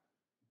back.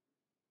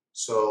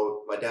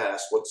 So my dad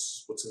asks,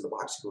 "What's in the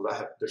box?" He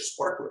goes, "There's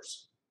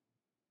sparklers."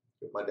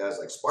 My dad's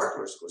like,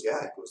 "Sparklers?" He goes,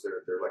 "Yeah." He goes,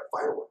 "They're like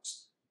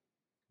fireworks."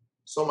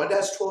 So my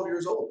dad's 12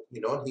 years old,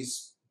 and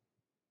he's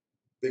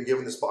been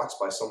given this box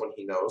by someone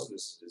he knows and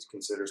is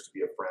considers to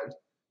be a friend.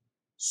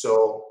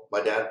 So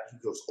he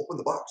goes, "Open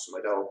the box." So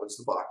my dad opens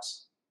the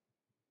box,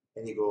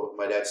 and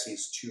my dad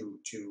sees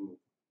two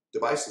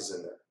devices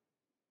in there.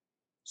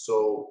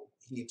 So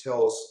he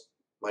tells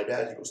my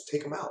dad, he goes,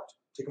 take them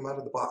out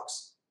of the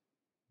box.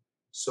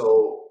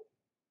 So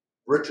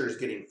Richard's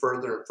getting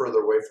further and further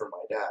away from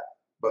my dad,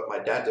 but my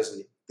dad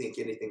doesn't think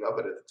anything of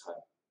it at the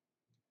time.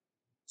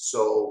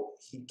 So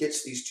he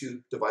gets these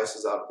two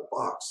devices out of the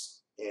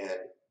box,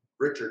 and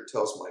Richard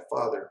tells my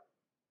father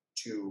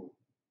to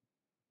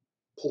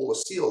pull a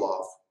seal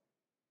off.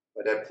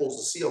 My dad pulls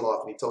the seal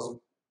off, and he tells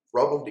him,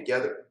 rub them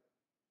together.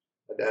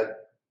 My dad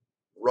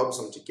rubs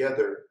them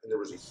together, and there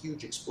was a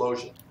huge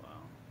explosion.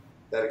 Wow.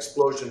 That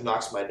explosion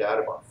knocks my dad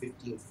about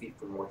 15 feet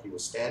from where he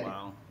was standing.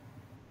 Wow.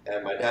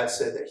 And my dad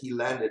said that he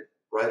landed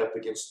right up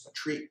against a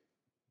tree.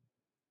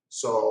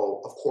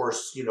 So, of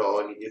course,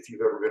 and if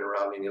you've ever been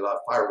around any live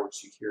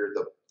fireworks, you hear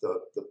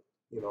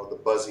the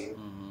buzzing,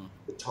 Mm-hmm.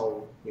 the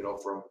tone,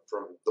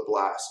 from the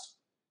blast.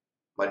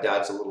 My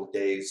dad's a little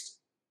dazed,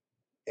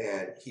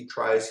 and he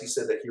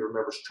said that he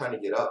remembers trying to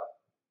get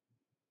up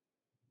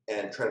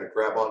and trying to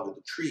grab onto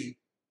the tree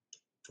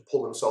to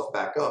pull himself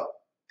back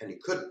up, and he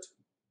couldn't.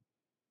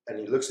 And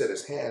he looks at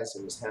his hands,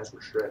 and his hands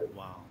were shredded.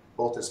 Wow.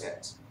 Both his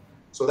hands.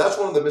 So that's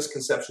one of the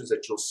misconceptions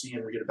that you'll see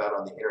and read about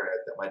on the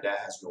internet, that my dad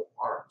has no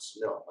arms.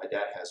 No, my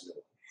dad has no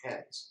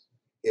hands.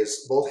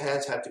 Both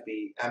hands had to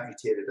be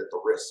amputated at the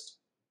wrist.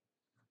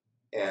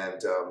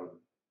 And,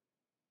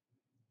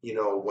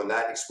 when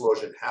that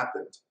explosion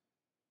happened,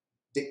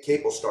 Dick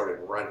Capel started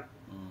running.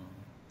 Mm.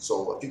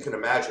 So if you can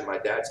imagine, my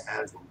dad's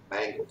hands were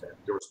mangled, and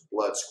there was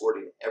blood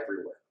squirting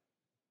everywhere.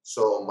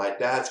 So my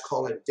dad's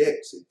calling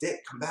Dick, said,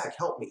 "Dick, come back,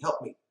 help me.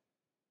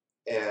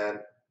 And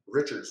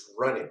Richard's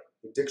running.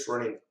 Dick's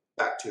running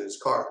back to his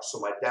car. So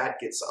my dad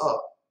gets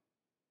up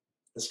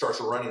and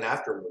starts running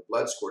after him with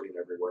blood squirting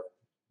everywhere.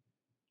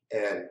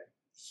 And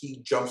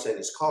he jumps in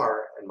his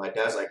car, and my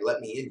dad's like,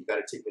 "Let me in. You got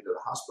to take me to the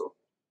hospital."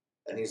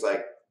 And he's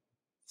like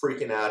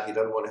freaking out. He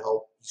doesn't want to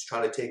help. He's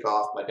trying to take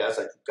off. My dad's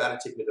like, "You got to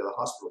take me to the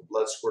hospital."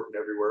 Blood squirting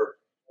everywhere.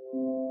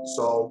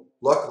 So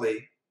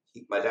luckily,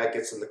 my dad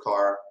gets in the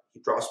car. He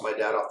drops my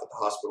dad off at the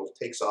hospital,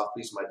 takes off,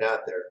 leaves my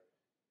dad there.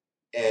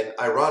 And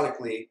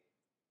ironically,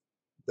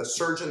 the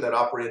surgeon that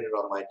operated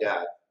on my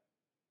dad,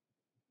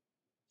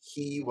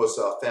 he was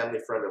a family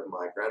friend of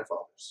my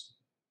grandfather's.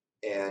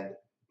 And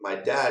my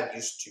dad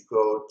used to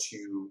go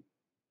to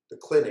the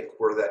clinic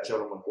where that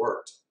gentleman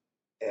worked,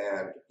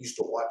 and used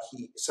to watch.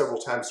 Several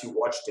times he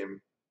watched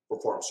him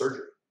perform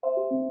surgery.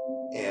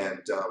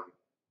 And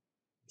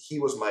he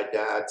was my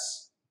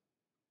dad's,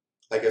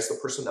 I guess, the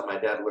person that my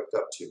dad looked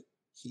up to.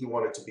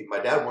 My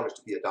dad wanted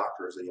to be a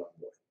doctor as a young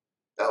boy.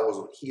 That was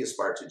what he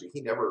aspired to do.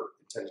 He never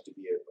intended to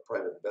be a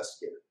private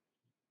investigator.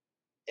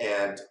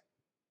 And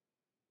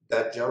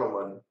that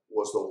gentleman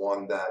was the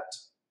one that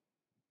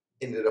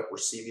ended up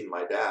receiving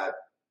my dad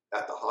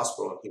at the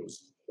hospital, and he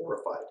was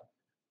horrified.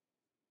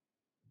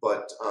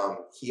 But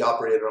he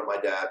operated on my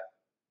dad.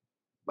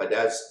 My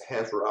dad's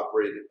hands were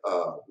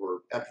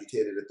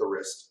amputated at the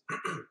wrist.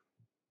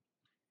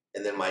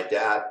 And then my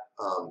dad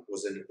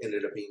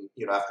ended up being,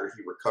 after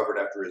he recovered,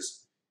 after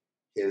his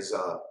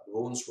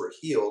wounds were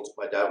healed,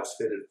 my dad was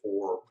fitted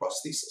for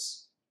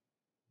prosthesis.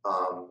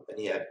 And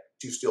he had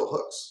 2 steel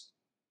hooks.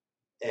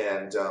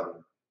 And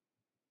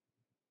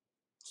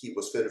he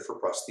was fitted for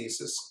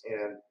prosthesis.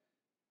 And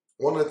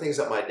one of the things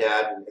that my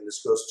dad, and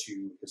this goes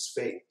to his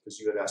faith, because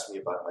you had asked me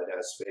about my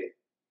dad's faith.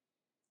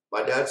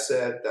 My dad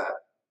said that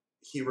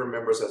he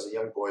remembers as a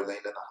young boy laying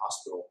in the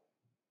hospital,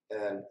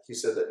 and he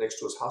said that next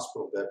to his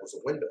hospital bed was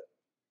a window.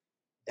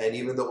 And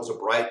even though it was a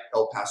bright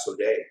El Paso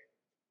day,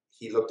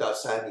 he looked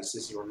outside, and he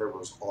says he remembered it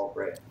was all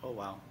gray. Oh,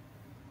 wow.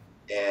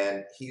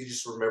 And he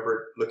just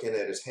remembered looking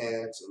at his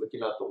hands and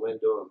looking out the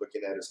window and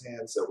looking at his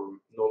hands that were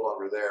no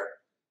longer there,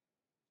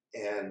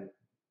 and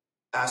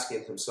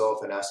asking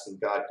himself and asking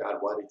God, "God,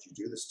 why did you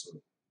do this to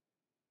me?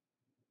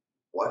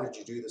 Why did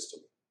you do this to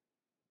me?"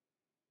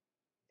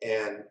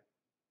 And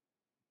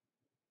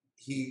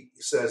he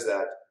says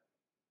that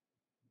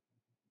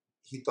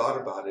he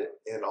thought about it,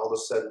 and all of a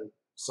sudden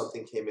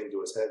something came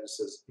into his head and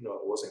says, it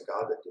wasn't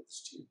God that did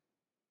this to you.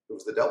 It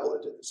was the devil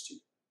that did this to you.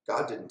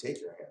 God didn't take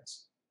your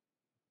hands.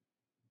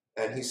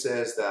 And he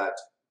says that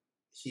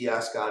he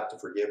asked God to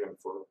forgive him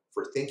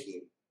for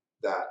thinking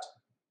that.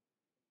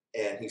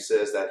 And he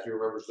says that he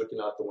remembers looking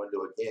out the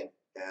window again,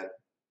 and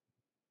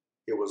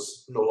it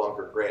was no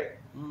longer gray,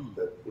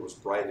 that it was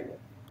bright again.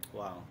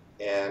 Wow.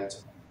 And,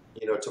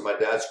 to my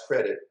dad's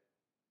credit,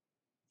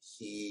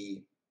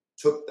 he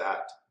took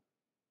that,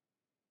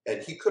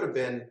 and he could have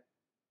been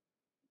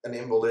an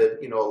invalid.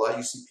 A lot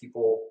you see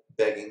people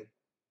begging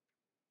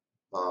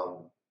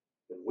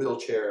in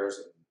wheelchairs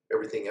and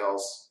everything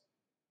else,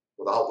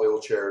 without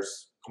wheelchairs,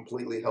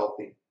 completely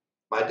healthy.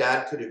 My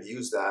dad could have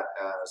used that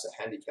as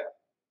a handicap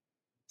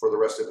for the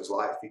rest of his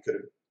life. He could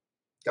have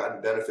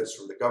gotten benefits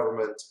from the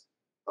government.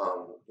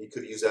 He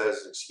could use that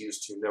as an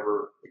excuse to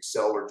never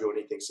excel or do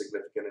anything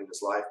significant in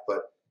his life,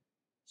 but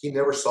he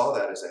never saw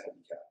that as a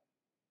handicap.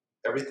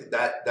 Everything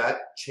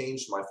that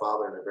changed my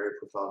father in a very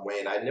profound way,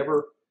 and I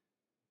never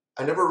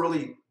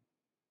really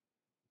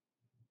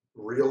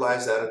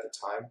realized that at the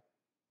time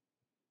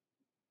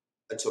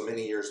until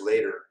many years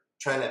later.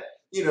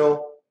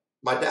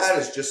 My dad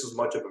is just as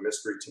much of a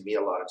mystery to me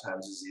a lot of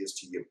times as he is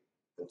to you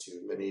and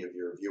to many of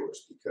your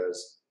viewers,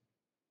 because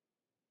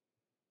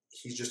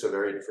he's just a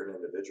very different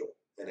individual.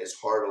 And it's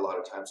hard a lot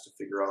of times to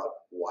figure out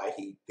why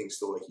he thinks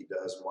the way he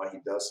does and why he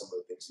does some of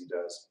the things he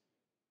does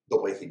the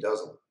way he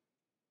does them.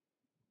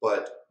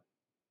 But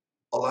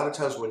a lot of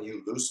times when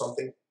you lose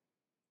something,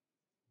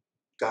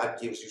 God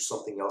gives you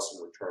something else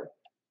in return.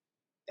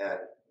 And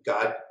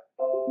God,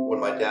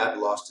 when my dad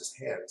lost his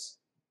hands,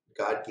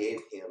 God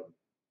gave him,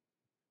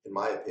 in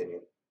my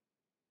opinion,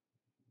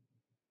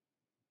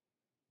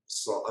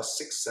 so a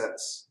sixth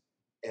sense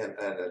and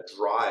a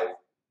drive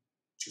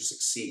to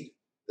succeed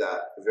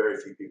that very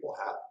few people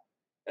have.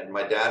 And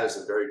my dad is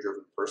a very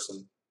driven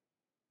person.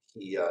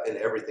 He in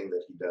everything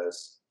that he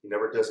does, he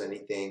never does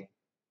anything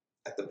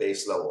at the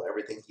base level.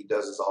 Everything he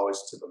does is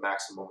always to the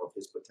maximum of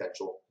his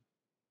potential,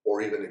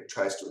 or even it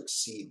tries to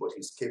exceed what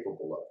he's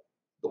capable of.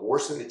 The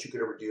worst thing that you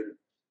could ever do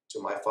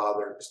to my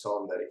father is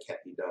tell him that it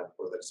can't be done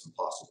or that it's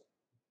impossible.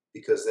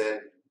 Because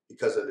then,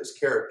 because of his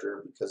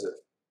character, because of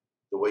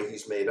the way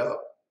he's made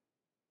up,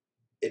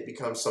 it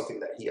becomes something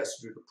that he has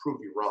to do to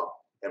prove you wrong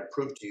and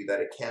prove to you that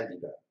it can be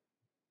done.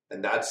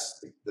 And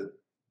that's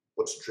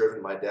what's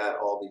driven my dad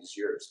all these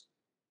years,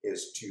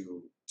 is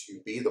to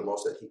be the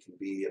most that he can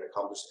be and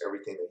accomplish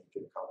everything that he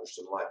can accomplish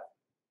in life.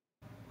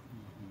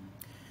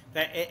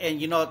 And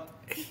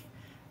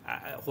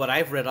what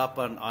I've read up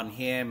on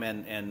him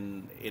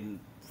and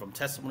from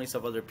testimonies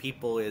of other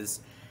people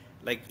is,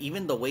 like,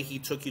 even the way he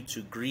took you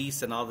to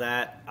Greece and all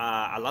that.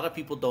 A lot of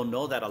people don't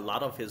know that a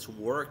lot of his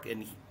work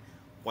and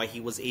why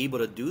he was able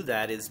to do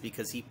that is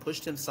because he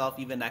pushed himself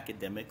even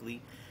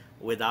academically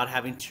without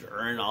having to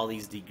earn all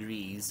these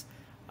degrees.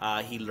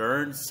 He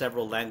learned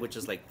several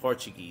languages like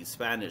Portuguese,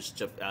 Spanish,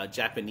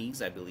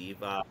 Japanese, I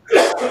believe,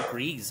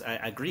 Greek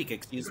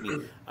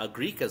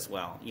as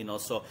well.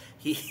 So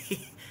he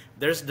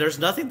there's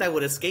nothing that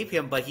would escape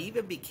him. But he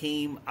even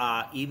became,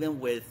 even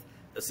with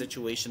the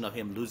situation of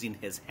him losing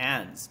his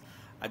hands,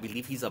 I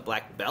believe he's a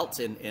black belt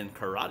in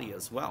karate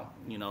as well.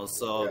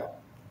 So Yeah.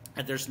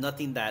 and there's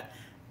nothing that,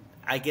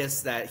 I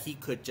guess, that he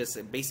could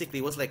just, basically,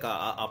 it was like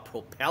a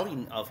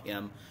propelling of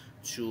him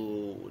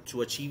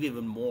to achieve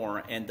even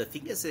more. And the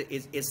thing is,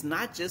 it's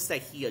not just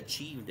that he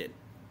achieved it,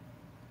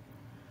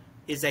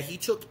 is that he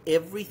took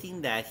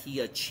everything that he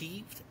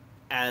achieved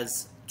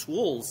as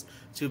tools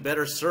to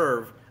better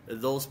serve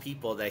those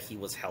people that he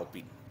was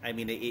helping. I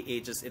mean,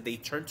 they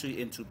turned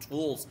into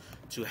tools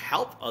to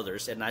help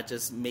others and not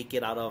just make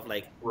it out of,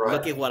 like, Right.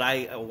 look at what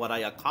I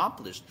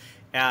accomplished.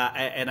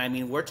 And I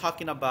mean, we're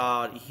talking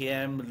about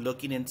him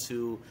looking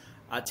into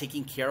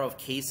taking care of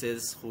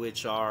cases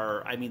which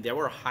are, I mean, there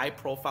were high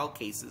profile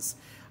cases.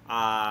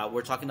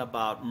 We're talking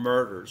about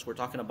murders. We're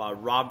talking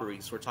about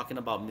robberies. We're talking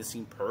about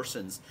missing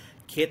persons,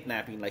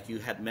 kidnapping, like you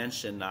had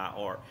mentioned.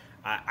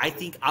 I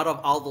think out of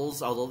all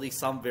those, although they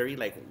sound very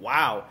like,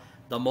 wow,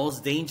 the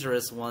most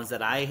dangerous ones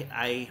that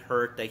I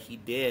heard that he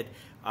did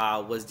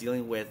was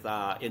dealing with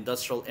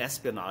industrial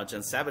espionage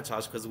and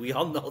sabotage, because we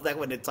all know that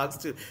when it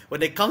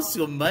comes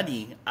to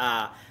money,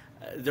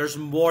 there's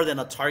more than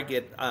a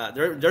target.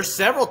 There's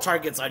several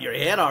targets on your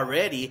head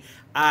already.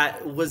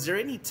 Was there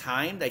any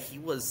time that he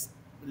was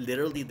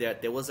literally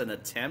there was an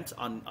attempt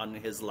on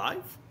his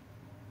life?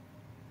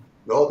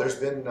 No, there's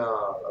been,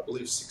 I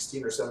believe,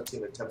 16 or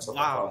 17 attempts on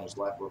my Wow. father's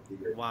life over the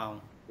years. Wow.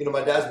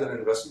 My dad's been an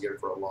investigator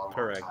for a long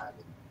Correct. time.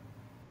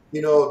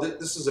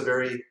 This is a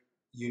very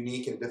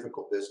unique and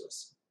difficult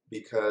business,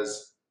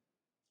 because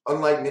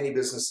unlike many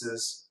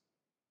businesses,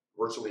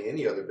 virtually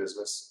any other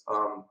business,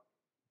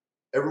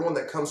 everyone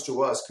that comes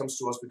to us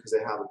because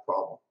they have a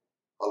problem,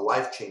 a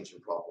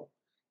life-changing problem.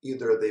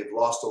 Either they've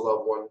lost a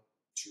loved one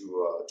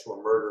to a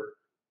murder,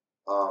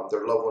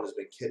 their loved one has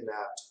been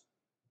kidnapped,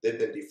 they've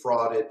been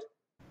defrauded,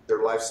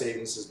 their life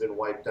savings has been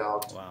wiped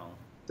out, Wow.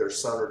 their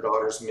son or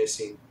daughter's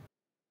missing,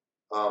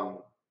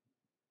 and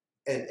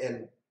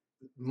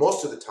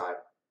most of the time,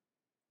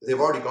 they've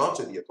already gone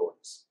to the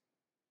authorities.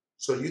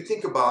 So you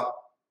think about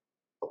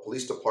a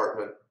police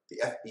department,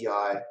 the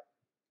FBI,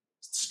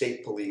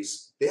 state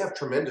police, they have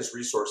tremendous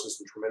resources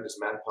and tremendous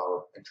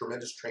manpower and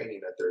tremendous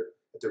training at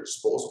their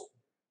disposal.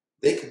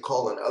 They could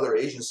call in other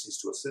agencies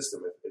to assist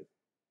them if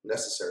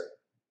necessary.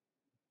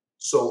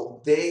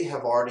 So they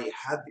have already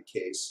had the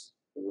case,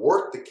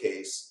 worked the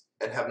case,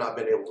 and have not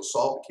been able to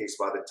solve the case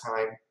by the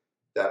time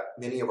that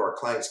many of our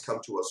clients come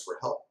to us for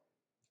help.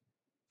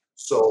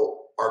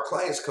 So our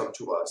clients come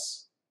to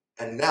us,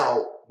 and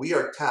now we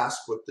are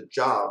tasked with the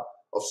job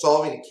of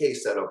solving a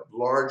case that a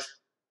large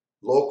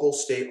local,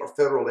 state, or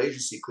federal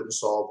agency couldn't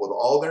solve with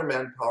all their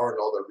manpower and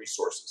all their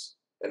resources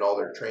and all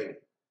their training.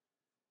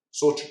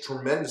 So it's a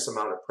tremendous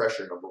amount of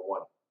pressure, number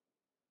one.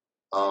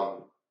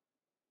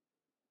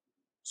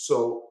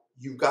 So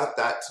you've got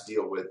that to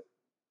deal with.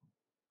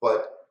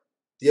 But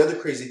the other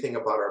crazy thing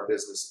about our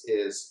business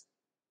is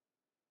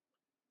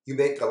you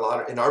make a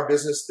lot of, in our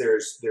business,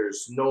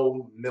 there's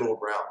no middle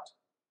ground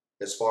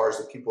as far as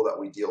the people that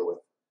we deal with.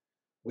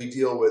 We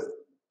deal with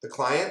the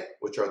client,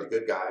 which are the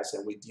good guys,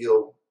 and we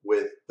deal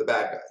with the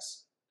bad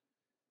guys.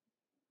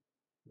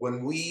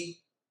 When we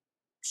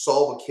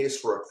solve a case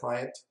for a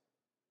client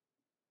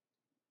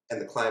and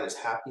the client is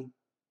happy,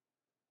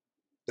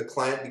 the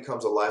client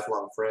becomes a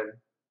lifelong friend.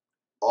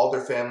 All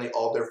their family,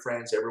 all their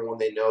friends, everyone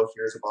they know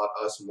hears about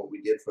us and what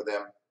we did for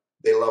them.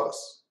 They love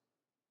us.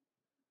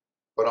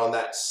 But on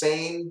that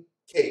same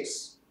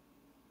case,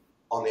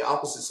 on the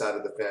opposite side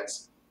of the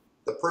fence,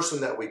 the person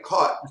that we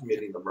caught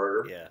committing the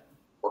murder,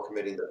 or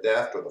committing the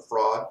theft or the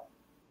fraud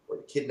or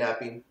the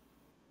kidnapping,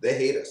 they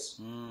hate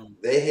us.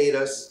 They hate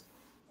us.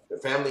 Their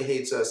family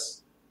hates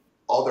us.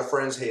 All their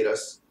friends hate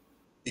us,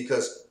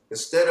 because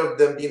instead of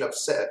them being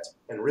upset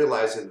and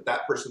realizing that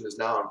that person is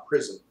now in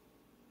prison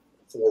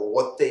for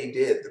what they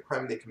did, the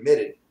crime they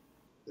committed,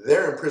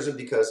 they're in prison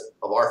because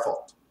of our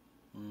fault.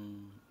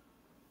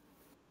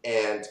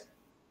 And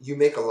you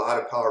make a lot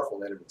of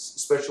powerful enemies,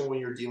 especially when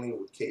you're dealing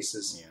with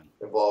cases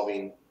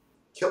involving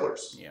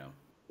killers,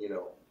 you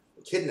know,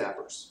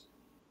 kidnappers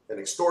and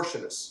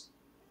extortionists.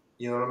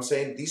 You know what I'm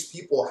saying? These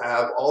people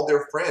have, all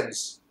their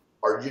friends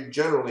are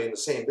generally in the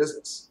same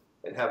business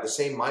and have the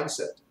same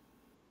mindset,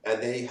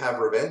 and they have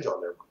revenge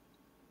on their mind.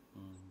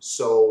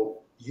 So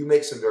you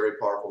make some very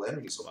powerful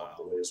enemies along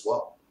the way as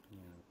well.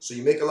 So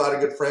you make a lot of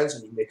good friends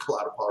and you make a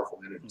lot of powerful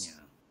enemies.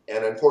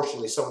 And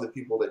unfortunately, some of the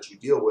people that you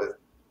deal with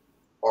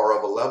are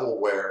of a level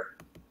where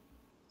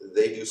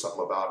they do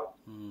something about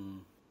it.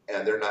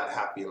 And they're not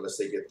happy unless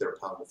they get their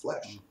pound of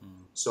flesh.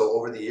 So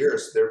over the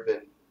years, there have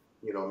been,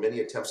 you know,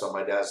 many attempts on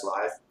my dad's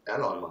life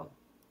and on mine.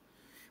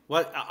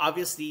 Well,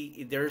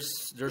 obviously,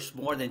 there's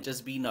more than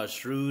just being a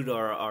shrewd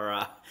or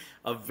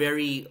a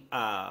very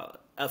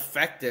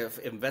effective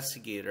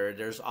investigator.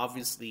 There's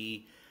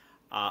obviously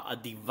a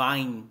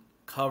divine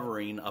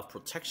covering of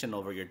protection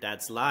over your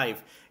dad's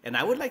life, and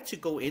I would like to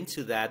go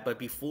into that. But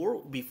before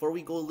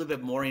we go a little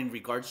bit more in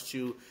regards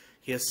to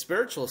his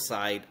spiritual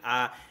side,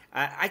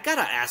 I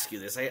gotta ask you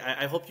this.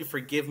 I hope you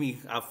forgive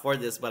me for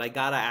this, but I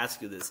gotta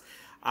ask you this.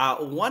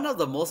 One of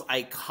the most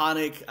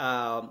iconic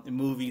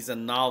movies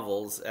and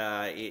novels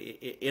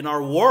in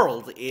our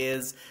world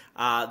is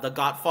The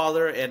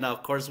Godfather, and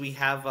of course we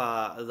have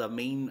the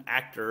main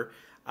actor,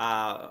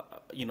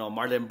 you know,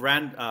 Marlon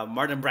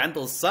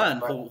Brando's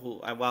son,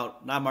 who well,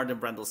 not Marlon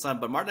Brando's son,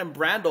 but Marlon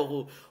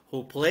Brando,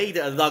 who played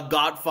the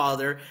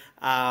Godfather.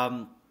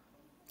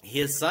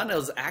 His son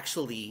was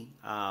actually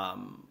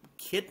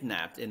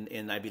kidnapped,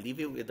 and I believe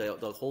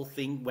the whole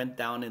thing went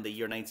down in the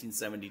year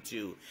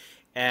 1972.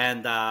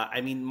 And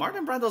I mean,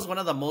 Marlon Brando is one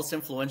of the most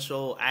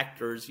influential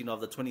actors, you know,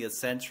 of the 20th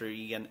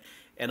century,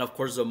 and of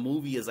course the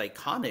movie is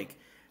iconic.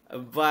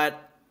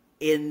 But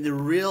in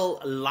real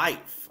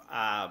life,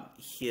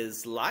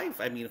 his life,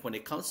 I mean, when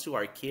it comes to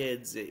our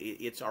kids,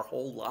 it's our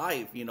whole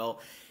life, you know.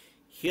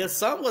 His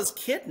son was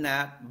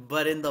kidnapped,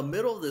 but in the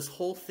middle of this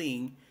whole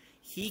thing,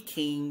 he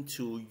came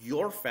to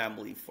your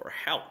family for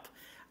help.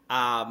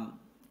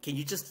 Can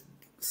you just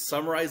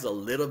summarize a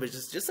little bit,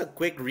 just a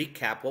quick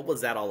recap? What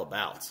was that all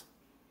about?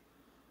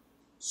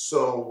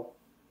 So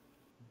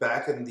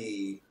back in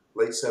the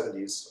late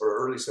 70s, or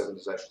early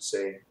 70s, I should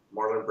say,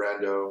 Marlon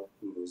Brando,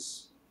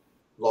 who's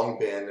long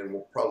been and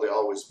will probably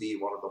always be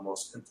one of the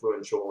most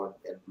influential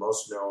and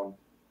most known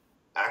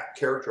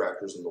character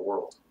actors in the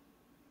world,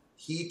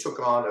 he took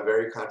on a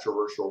very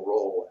controversial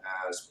role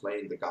as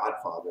playing the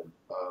godfather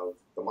of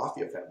the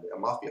mafia family, a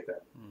mafia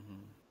family.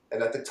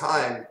 And at the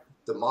time,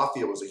 the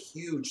mafia was a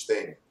huge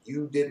thing.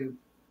 You didn't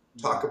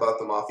talk about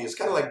the mafia. It's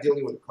kind of like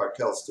dealing with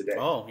cartels today.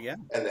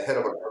 And the head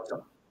of a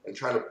cartel, and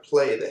trying to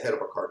play the head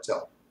of a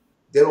cartel.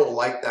 They don't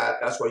like that.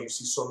 That's why you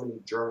see so many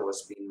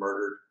journalists being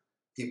murdered,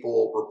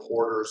 people,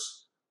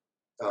 reporters,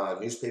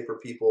 newspaper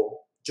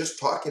people, just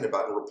talking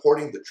about and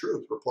reporting the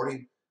truth,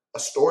 reporting a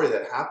story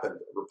that happened,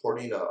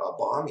 reporting a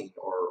bombing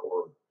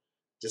or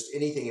just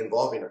anything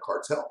involving a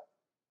cartel.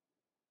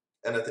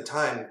 And at the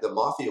time, the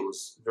mafia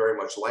was very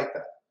much like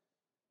that.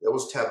 It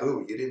was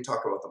taboo. You didn't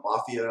talk about the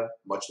mafia,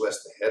 much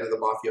less the head of the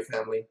mafia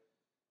family.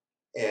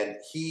 And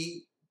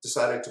he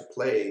decided to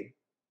play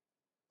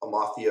a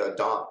mafia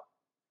don.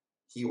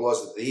 He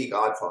was the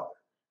Godfather.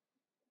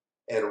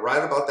 And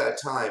right about that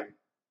time,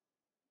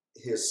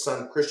 his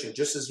son Christian,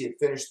 just as he had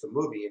finished the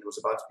movie and was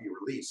about to be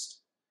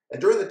released,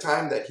 and during the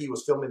time that he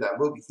was filming that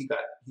movie,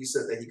 he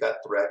said that he got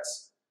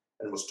threats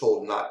and was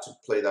told not to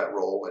play that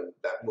role, and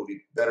that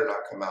movie better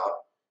not come out,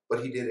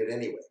 but he did it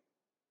anyway.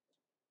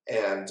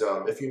 And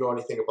if you know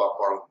anything about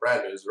Marlon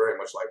Brando, he's very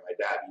much like my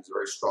dad. He's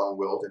very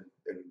strong-willed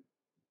and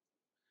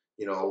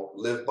you know,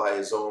 lived by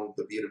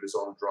the beat of his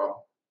own drum.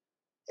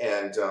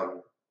 And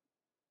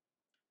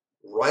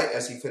right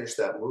as he finished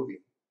that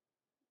movie,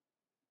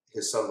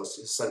 his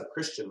son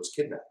Christian was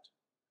kidnapped.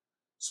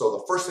 So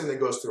the first thing that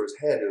goes through his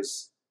head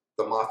is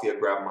the mafia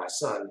grabbed my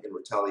son in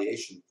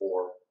retaliation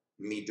for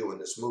me doing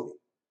this movie.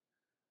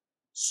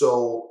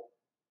 So,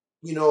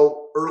 you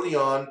know, early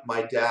on,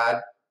 my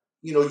dad,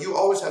 you know, you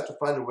always have to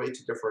find a way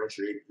to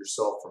differentiate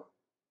yourself from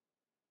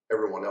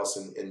everyone else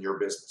in your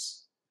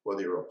business,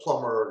 whether you're a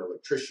plumber, an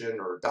electrician,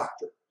 or a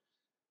doctor,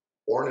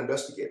 or an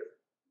investigator.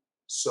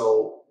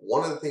 So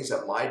one of the things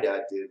that my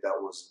dad did that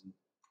was,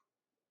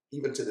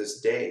 even to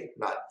this day,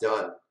 not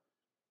done,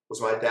 was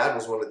my dad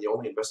was one of the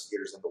only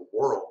investigators in the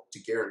world to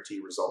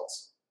guarantee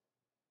results.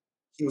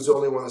 He was the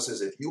only one that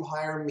says, if you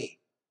hire me,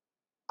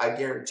 I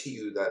guarantee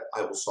you that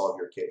I will solve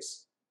your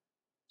case.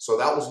 So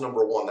that was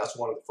number one. That's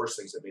one of the first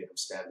things that made him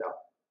stand out.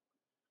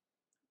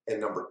 And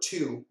number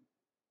two,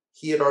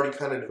 he had already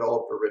kind of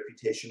developed a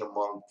reputation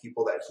among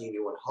people that he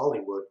knew in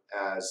Hollywood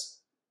as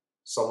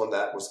someone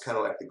that was kind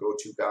of like the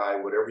go-to guy.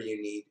 Whatever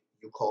you need,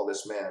 you call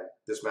this man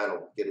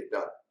will get it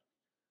done.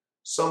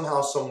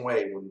 Somehow, some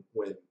way,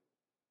 when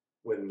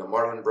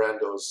Marlon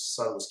Brando's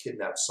son was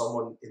kidnapped,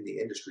 someone in the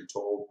industry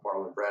told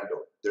Marlon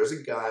Brando, there's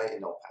a guy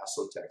in El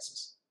Paso,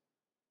 Texas,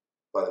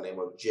 by the name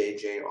of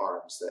J.J.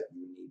 Armes that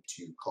you need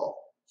to call.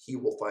 He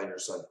will find your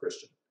son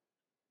Christian.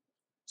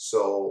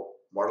 So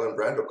Marlon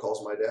Brando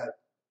calls my dad,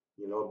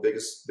 you know,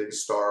 biggest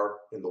star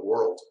in the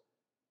world,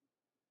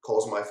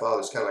 calls my father.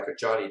 It's kind of like a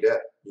Johnny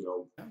Depp, you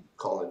know,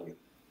 calling you,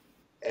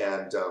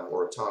 and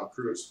or a Tom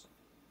Cruise.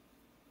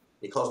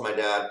 He calls my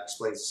dad,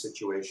 explains the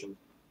situation.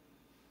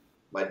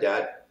 My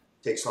dad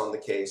takes on the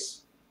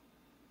case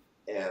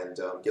and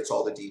gets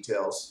all the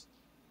details.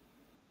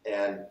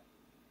 And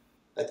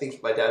I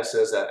think my dad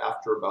says that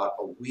after about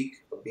a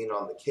week of being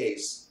on the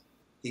case,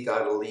 he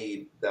got a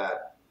lead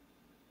that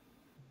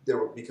there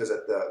were, because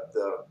at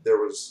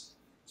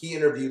he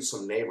interviewed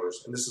some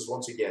neighbors, and this is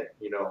once again,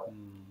 you know,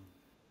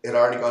 it had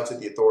already gone to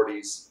the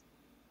authorities.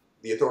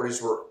 The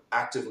authorities were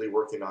actively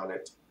working on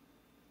it,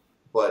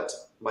 but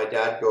my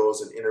dad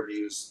goes and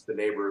interviews the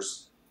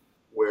neighbors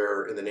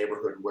in the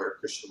neighborhood where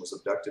Christian was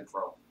abducted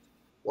from.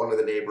 One of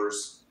the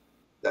neighbors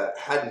that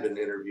hadn't been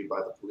interviewed by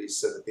the police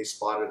said that they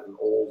spotted an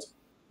old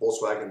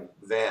Volkswagen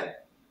van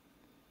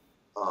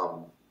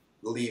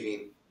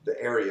leaving the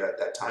area at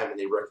that time, and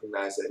they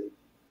recognized that it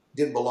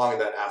didn't belong in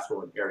that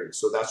affluent area.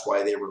 So that's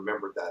why they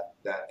remembered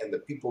that, and the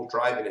people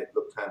driving it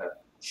looked kind of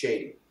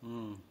shady.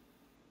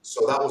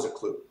 So that was a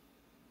clue.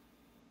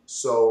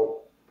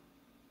 So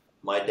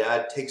my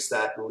dad takes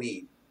that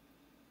lead,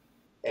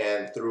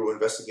 and through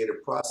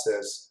investigative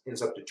process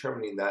ends up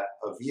determining that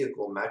a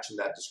vehicle matching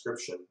that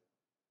description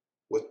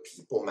with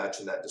people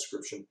matching that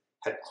description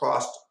had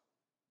crossed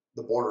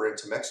the border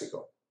into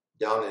Mexico,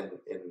 down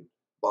in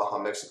Baja,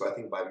 Mexico, I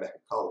think by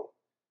Mexicali.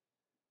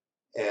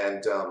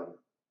 And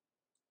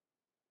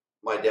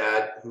my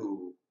dad,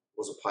 who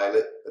was a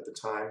pilot at the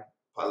time,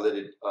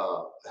 piloted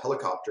a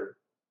helicopter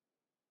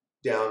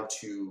down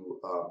to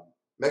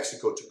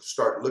Mexico to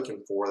start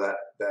looking for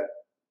that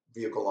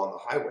vehicle on the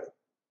highway.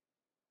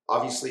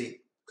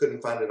 Obviously,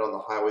 couldn't find it on the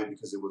highway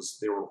because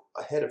they were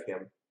ahead of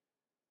him.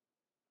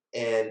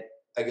 And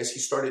I guess he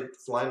started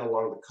flying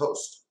along the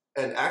coast.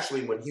 And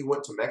actually, when he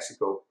went to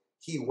Mexico,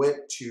 he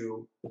went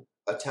to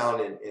a town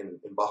in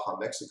Baja,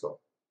 Mexico,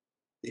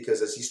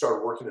 because as he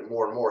started working it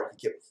more and more,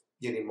 he kept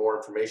getting more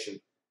information.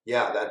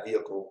 Yeah, that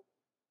vehicle,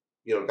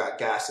 you know, got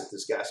gas at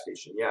this gas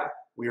station. Yeah,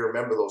 we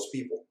remember those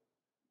people.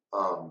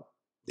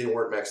 They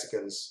weren't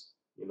Mexicans,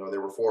 you know, they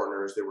were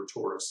foreigners, they were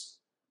tourists.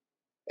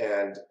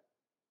 And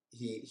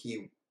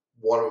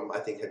one of them, I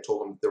think, had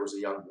told him there was a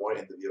young boy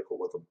in the vehicle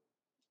with him.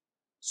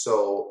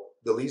 So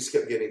the leads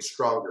kept getting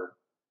stronger.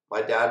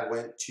 My dad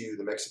went to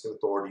the Mexican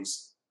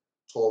authorities,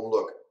 told them,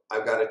 look,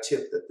 I've got a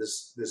tip that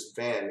this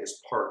van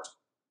is parked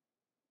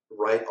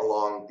right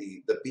along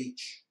the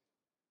beach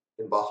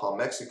in Baja,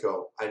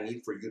 Mexico. I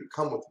need for you to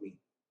come with me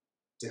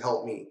to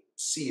help me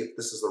see if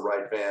this is the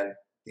right van,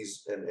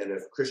 and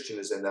if Christian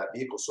is in that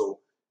vehicle, so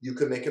you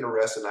can make an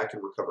arrest and I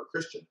can recover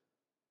Christian.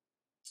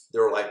 They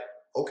were like,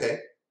 okay,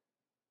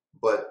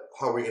 but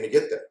how are we going to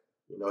get there?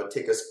 You know, it'd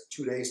take us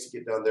 2 days to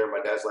get down there.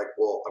 My dad's like,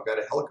 well, I've got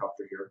a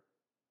helicopter here.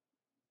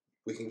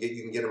 You can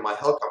get in my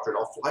helicopter and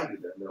I'll fly you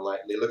there. And they're like,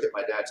 they look at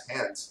my dad's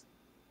hands,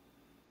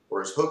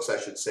 or his hooks, I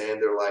should say,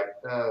 and they're like,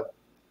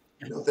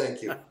 no,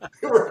 thank you.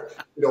 You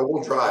know,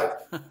 we'll drive.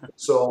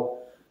 So,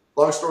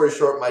 long story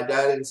short, my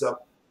dad ends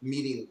up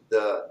meeting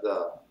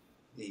the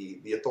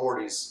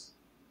authorities,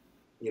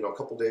 you know, a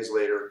couple days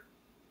later,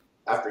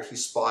 after he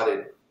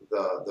spotted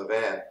the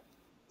van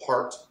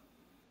parked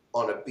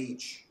on a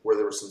beach where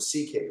there were some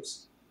sea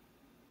caves.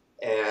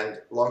 And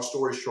long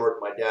story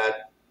short, my dad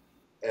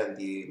and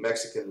the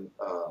Mexican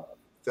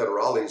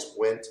federales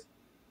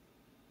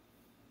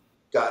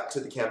got to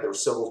the camp. There were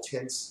several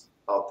tents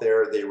out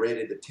there. They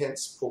raided the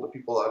tents, pulled the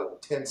people out of the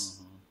tents.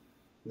 Mm-hmm.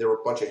 There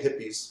were a bunch of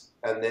hippies,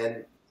 and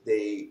then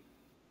they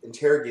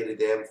interrogated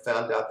them,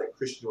 found out that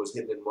Christian was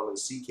hidden in one of the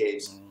sea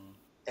caves. Mm-hmm.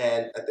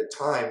 And at the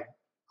time,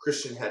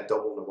 Christian had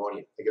double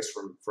pneumonia, I guess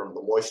from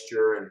the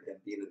moisture and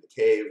being in the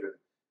cave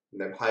and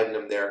them hiding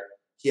him there.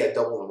 He had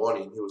double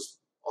pneumonia, and he was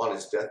on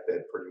his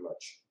deathbed pretty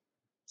much.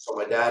 So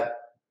my dad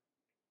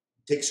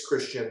takes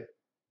Christian.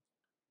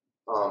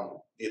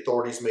 The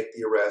authorities make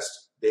the arrest.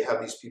 They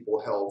have these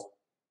people held.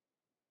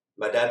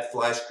 My dad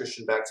flies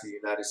Christian back to the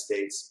United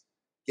States,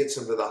 gets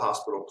him to the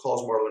hospital,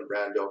 calls Marlon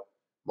Brando.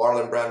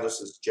 Marlon Brando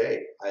says,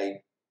 Jay, I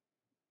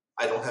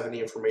don't have any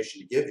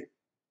information to give you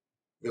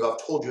because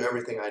I've told you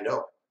everything I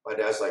know. My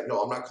dad's like,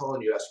 no, I'm not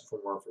calling you asking for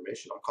more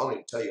information. I'm calling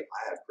you to tell you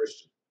I have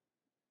Christian.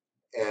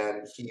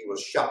 And he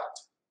was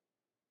shocked.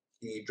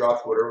 He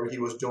dropped whatever he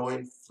was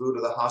doing, flew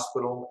to the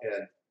hospital,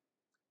 and,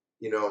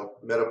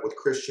 met up with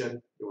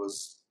Christian. It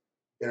was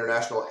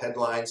international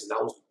headlines, and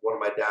that was one of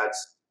my dad's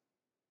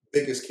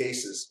biggest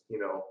cases,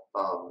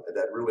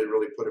 that really,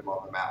 really put him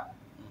on the map.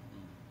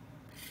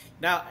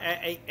 Now,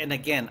 and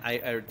again,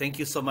 I thank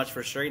you so much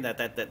for sharing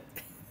that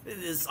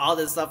is all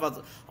this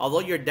stuff. Although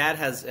your dad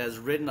has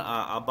written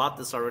about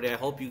this already, I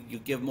hope you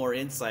give more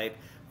insight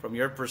from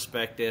your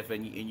perspective,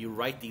 and you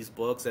write these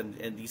books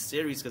and these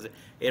series, because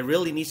it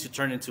really needs to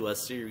turn into a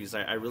series.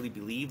 I really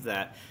believe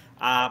that.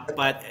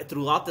 But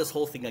throughout this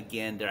whole thing,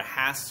 again, there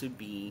has to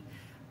be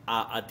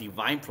a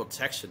divine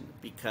protection,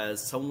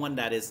 because someone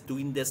that is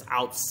doing this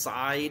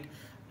outside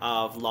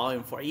of law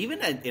enforcement, even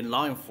in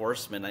law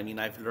enforcement, I mean,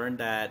 I've learned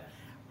that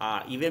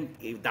even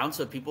down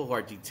to people who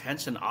are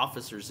detention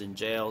officers in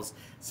jails,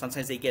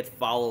 sometimes they get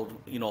followed,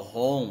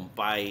 home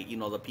by,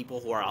 the people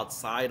who are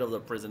outside of the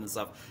prison and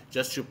stuff,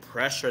 just to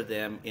pressure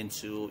them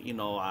into,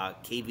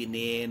 caving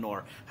in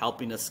or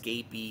helping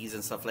escapees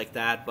and stuff like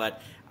that.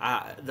 But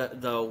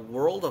the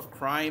world of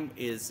crime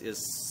is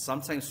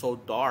sometimes so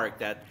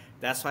dark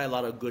that's why a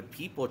lot of good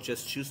people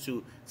just choose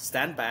to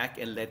stand back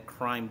and let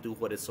crime do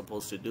what it's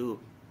supposed to do.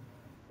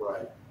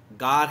 Right.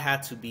 God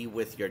had to be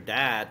with your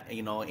dad,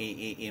 in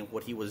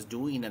what he was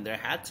doing, and there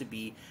had to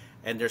be,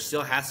 and there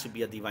still has to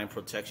be, a divine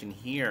protection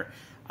here.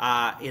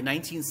 In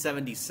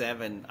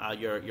 1977,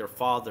 your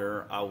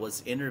father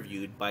was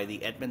interviewed by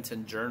the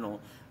Edmonton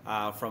Journal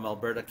from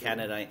Alberta,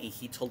 Canada, and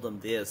he told them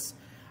this: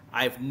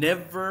 "I've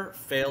never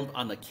failed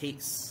on a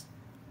case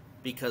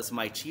because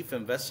my chief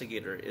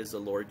investigator is the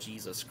Lord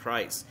Jesus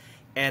Christ."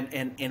 And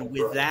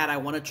with that, I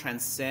want to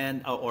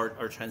transcend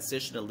or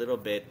transition a little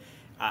bit.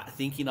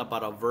 Thinking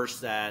about a verse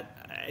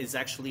that is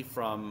actually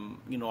from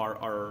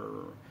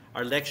our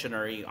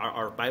lectionary,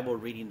 our Bible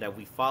reading that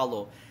we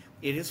follow.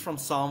 It is from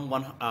Psalm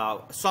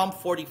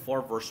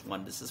 44, verse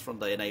 1. This is from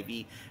the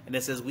NIV, and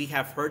it says, "We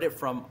have heard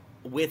it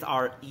with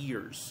our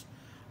ears,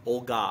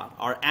 O God.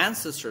 Our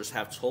ancestors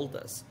have told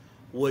us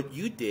what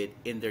you did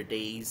in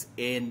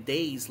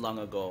days long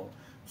ago."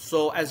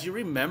 So as you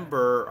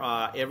remember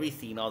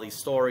everything, all these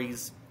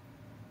stories,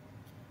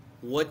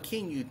 what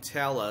can you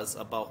tell us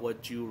about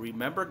what you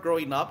remember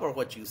growing up, or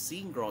what you've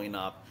seen growing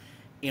up,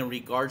 in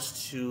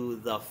regards to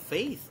the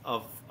faith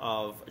of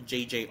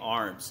J.J.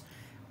 Armes,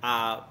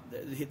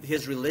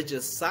 his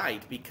religious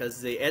side?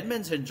 Because the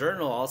Edmonton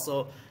Journal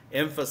also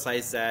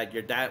emphasized that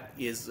your dad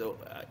is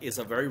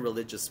a very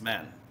religious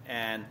man.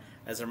 And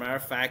as a matter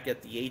of fact,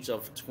 at the age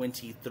of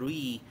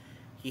 23,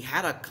 he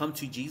had a come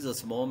to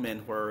Jesus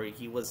moment where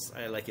he was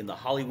like in the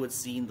Hollywood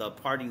scene, the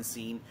partying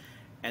scene,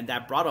 and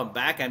that brought him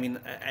back. I mean,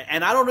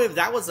 and I don't know if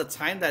that was a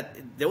time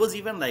that there was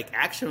even like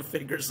action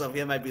figures of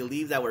him, I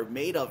believe, that were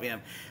made of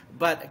him.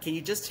 But can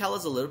you just tell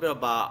us a little bit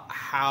about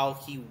how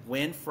he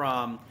went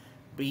from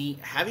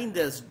having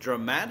this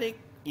dramatic,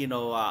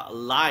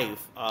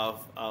 life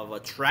of a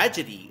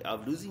tragedy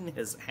of losing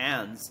his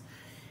hands,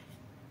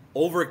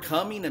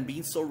 overcoming and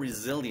being so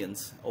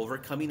resilient,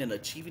 overcoming and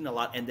achieving a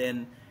lot, and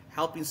then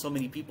helping so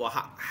many people?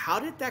 How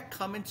did that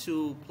come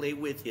into play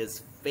with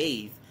his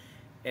faith?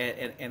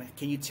 And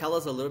can you tell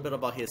us a little bit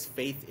about his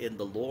faith in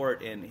the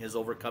Lord and his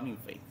overcoming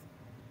faith?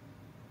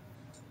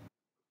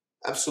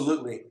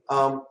 Absolutely.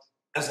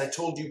 As I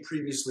told you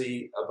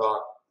previously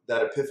about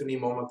that epiphany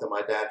moment that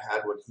my dad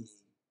had when he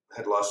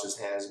had lost his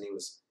hands and he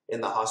was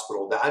in the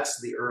hospital, that's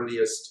the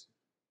earliest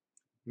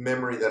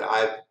memory that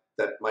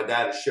my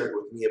dad has shared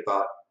with me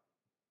about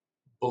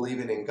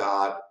believing in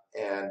God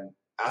and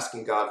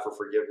asking God for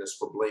forgiveness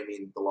for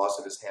blaming the loss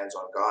of his hands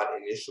on God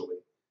initially,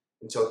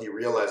 until he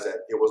realized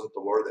that it wasn't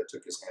the Lord that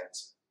took his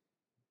hands.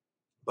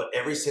 But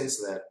ever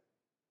since then,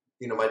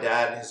 my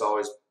dad has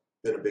always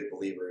been a big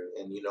believer.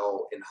 And,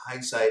 in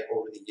hindsight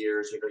over the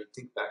years, you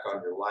think back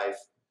on your life.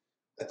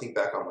 I think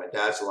back on my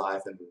dad's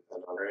life and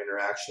on our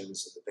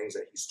interactions and the things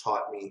that he's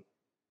taught me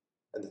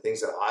and the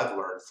things that I've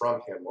learned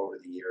from him over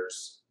the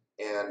years.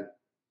 And,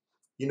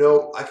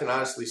 I can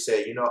honestly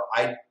say,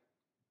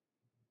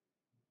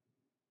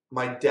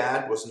 My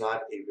dad was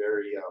not a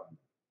very,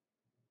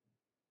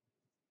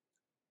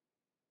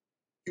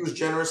 he was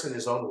generous in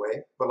his own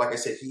way, but like I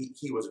said,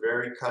 he was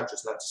very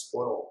conscious not to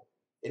spoil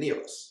any of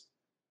us.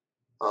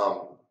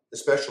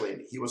 Especially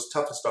me. He was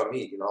toughest on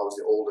me. You know, I was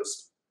the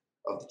oldest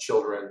of the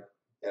children,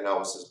 and I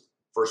was his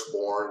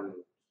firstborn.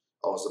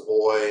 I was a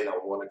boy, and I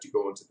wanted to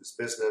go into this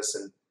business,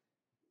 and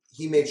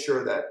he made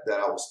sure that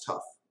I was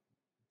tough.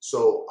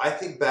 So I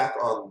think back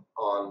on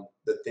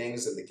the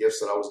things and the gifts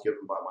that I was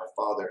given by my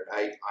father,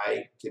 and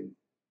I can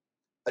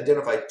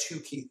identify two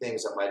key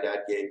things that my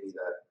dad gave me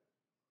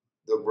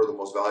that were the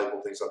most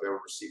valuable things I've ever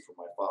received from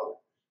my father.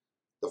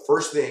 The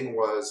first thing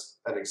was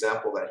an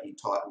example that he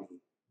taught me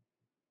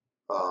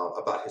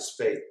about his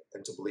faith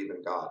and to believe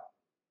in God.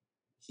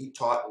 He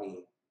taught me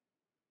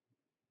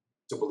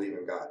to believe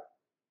in God.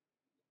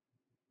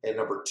 And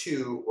number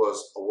two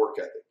was a work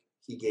ethic.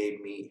 He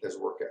gave me his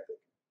work ethic.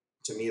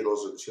 To me,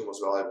 those are the two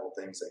most valuable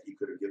things that he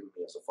could have given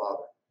me as a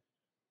father.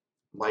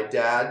 My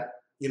dad,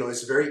 you know,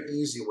 it's very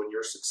easy when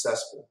you're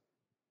successful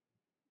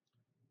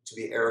to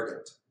be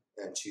arrogant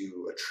and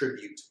to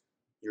attribute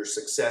your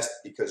success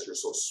because you're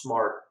so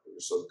smart, or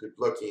you're so good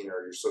looking,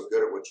 or you're so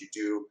good at what you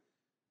do.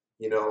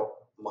 You know,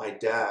 my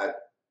dad,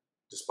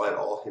 despite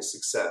all his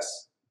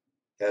success,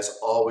 has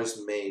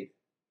always made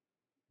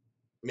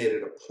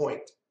it a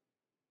point.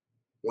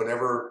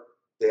 Whenever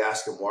they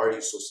ask him, why are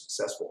you so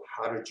successful?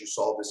 How did you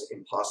solve this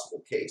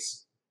impossible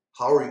case?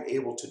 How are you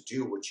able to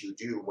do what you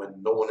do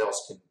when no one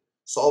else can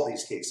solve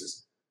these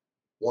cases?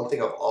 One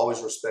thing I've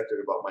always respected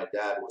about my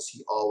dad was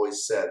he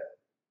always said,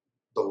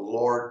 the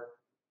Lord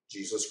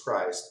Jesus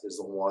Christ is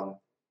the one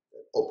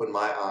that opened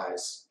my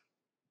eyes,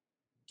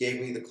 gave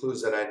me the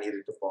clues that I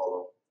needed to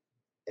follow,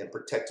 and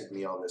protected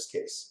me on this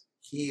case.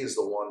 He is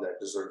the one that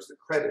deserves the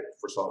credit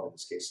for solving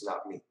this case,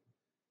 not me.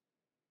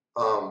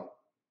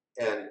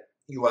 And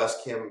you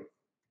ask him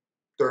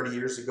 30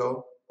 years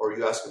ago, or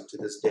you ask him to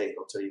this day,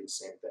 he'll tell you the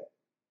same thing.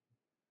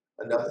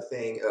 Another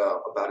thing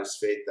about his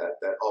faith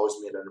that always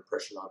made an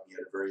impression on me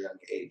at a very young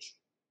age.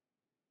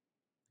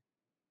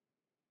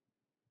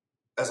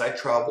 As I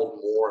traveled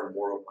more and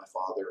more with my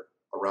father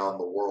around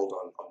the world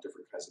on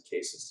different kinds of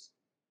cases,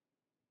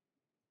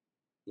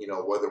 you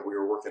know, whether we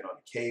were working on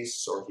a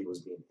case or he was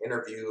being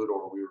interviewed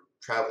or we were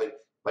traveling,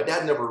 my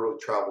dad never really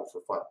traveled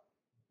for fun.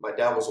 My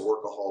dad was a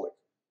workaholic.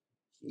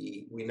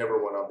 We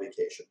never went on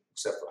vacation,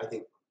 except for, I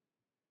think,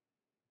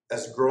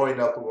 as growing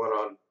up, we went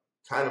on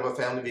kind of a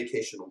family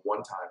vacation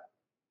one time.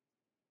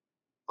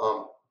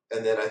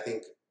 And then I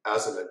think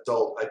as an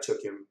adult, I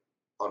took him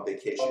on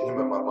vacation, him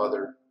and my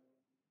mother,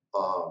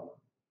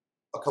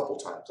 a couple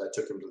times. I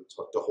took him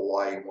to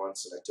Hawaii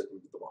once, and I took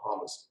him to the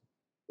Bahamas.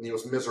 And he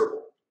was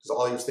miserable because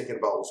all he was thinking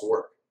about was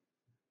work.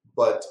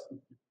 But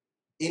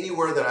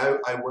anywhere that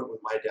I went with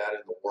my dad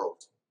in the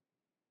world,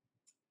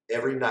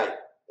 every night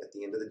at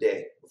the end of the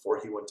day, before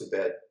he went to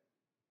bed,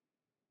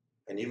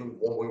 and even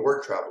when we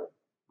were traveling,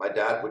 my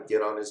dad would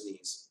get on his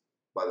knees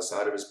by the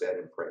side of his bed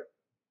and pray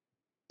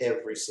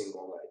every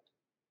single night.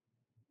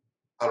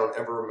 I don't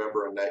ever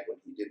remember a night when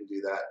he didn't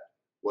do that,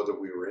 whether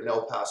we were in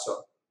El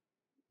Paso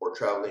or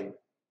traveling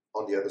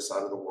on the other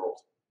side of the world,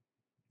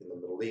 in the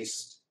Middle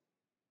East,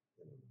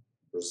 in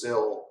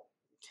Brazil,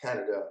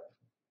 Canada,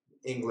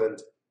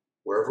 England,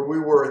 wherever we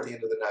were at the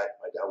end of the night,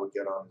 my dad would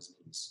get on his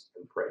knees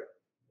and pray.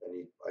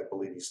 And I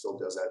believe he still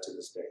does that to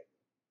this day,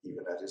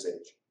 even at his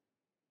age.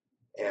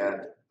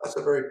 And that's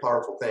a very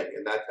powerful thing.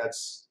 And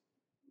that's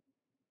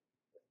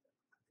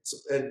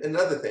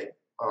another thing.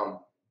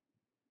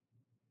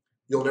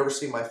 You'll never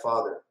see my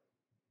father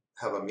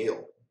have a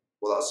meal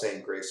without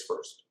saying grace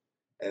first.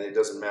 And it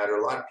doesn't matter.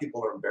 A lot of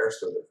people are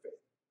embarrassed of their faith.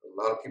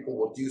 A lot of people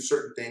will do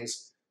certain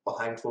things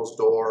behind closed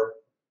doors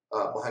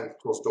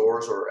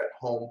or at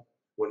home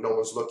when no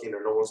one's looking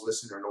or no one's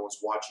listening or no one's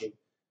watching.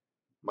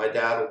 My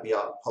dad will be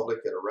out in public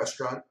at a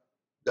restaurant.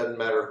 Doesn't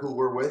matter who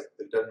we're with.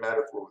 It doesn't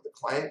matter if we're with a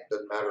client.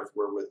 Doesn't matter if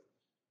we're with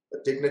a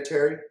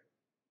dignitary.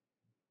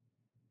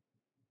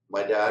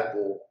 My dad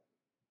will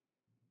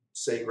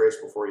say grace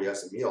before he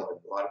has a meal. And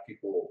a lot of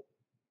people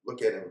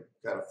look at him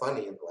kind of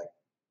funny and like,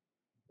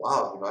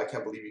 wow, you know, I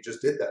can't believe you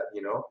just did that,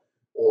 you know?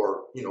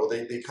 Or, you know,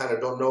 they kind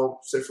of don't know,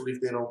 especially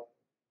if they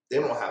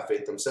don't have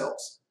faith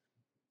themselves.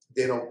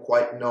 They don't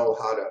quite know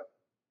how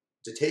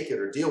to take it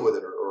or deal with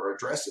it or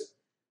address it.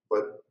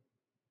 But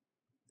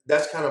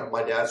that's kind of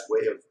my dad's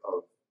way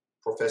of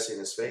professing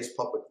his faith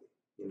publicly,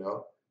 you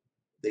know?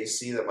 They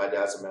see that my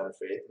dad's a man of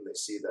faith and they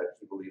see that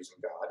he believes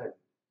in God, and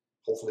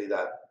hopefully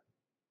that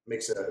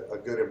makes a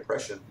good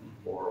impression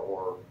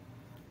or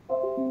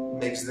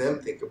makes them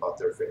think about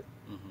their faith.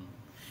 Mm-hmm.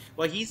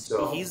 Well,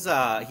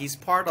 he's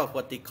part of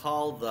what they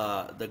call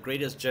the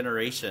greatest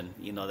generation,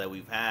 you know, that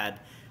we've had,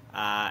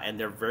 and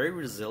they're very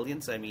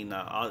resilient. I mean,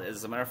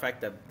 as a matter of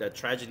fact, the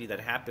tragedy that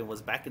happened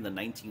was back in the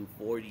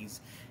 1940s,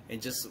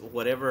 and just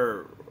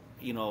whatever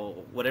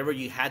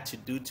you had to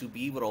do to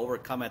be able to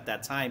overcome at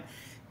that time,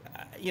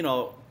 you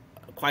know,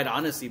 quite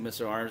honestly,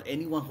 Mr. Arms,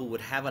 anyone who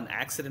would have an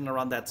accident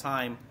around that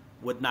time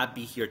would not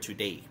be here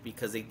today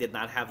because they did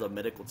not have the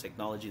medical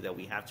technology that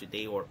we have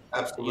today, or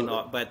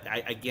Absolutely. but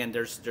again,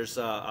 there's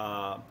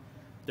a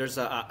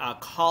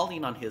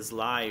calling on his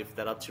life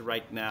that up to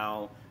right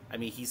now, I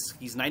mean,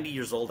 he's 90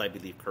 years old, I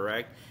believe,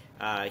 correct?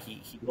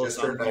 He He goes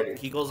just turned on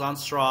 90. he goes on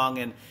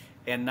strong,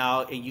 and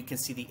now you can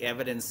see the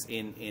evidence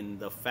in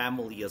the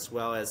family as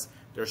well, as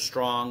they're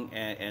strong,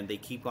 and they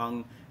keep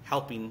on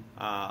helping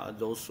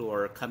those who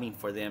are coming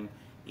for them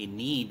in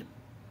need.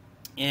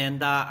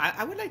 And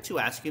I would like to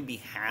ask you on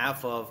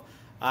behalf of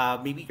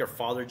maybe your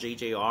father,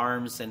 J.J.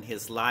 Arms, and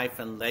his life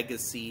and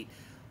legacy,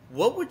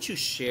 what would you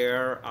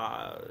share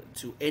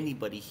to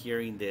anybody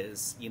hearing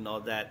this,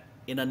 that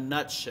in a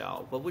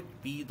nutshell, what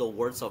would be the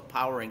words of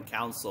power and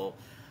counsel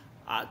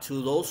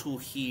to those who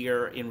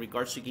hear in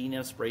regards to gaining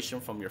inspiration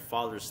from your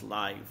father's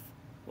life?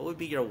 What would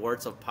be your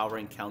words of power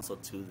and counsel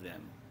to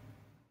them?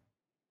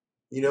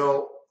 You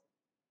know,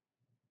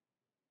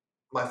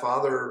 my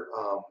father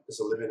is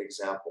a living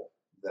example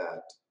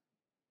that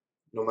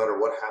no matter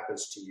what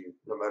happens to you,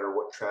 no matter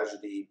what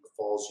tragedy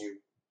befalls you,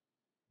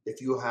 if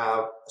you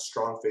have a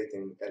strong faith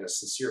and a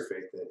sincere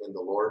faith in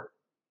the Lord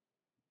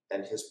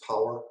and His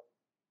power,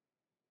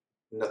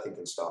 nothing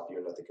can stop you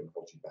and nothing can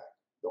hold you back.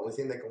 The only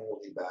thing that can hold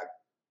you back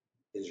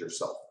is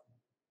yourself.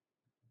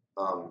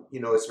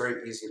 It's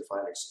very easy to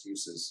find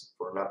excuses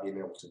for not being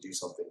able to do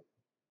something,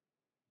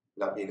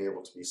 not being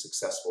able to be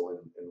successful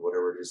in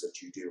whatever it is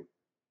that you do,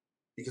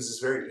 because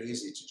it's very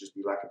easy to just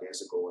be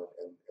lackadaisical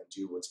and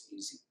do what's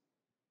easy,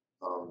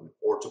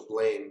 or to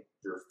blame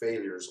your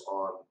failures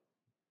on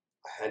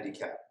a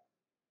handicap,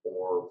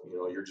 or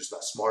you're just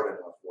not smart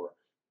enough, or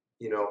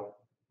you know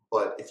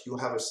but if you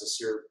have a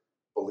sincere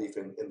belief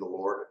in the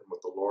Lord and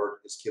what the Lord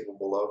is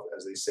capable of,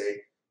 as they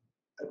say,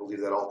 I believe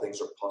that all things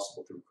are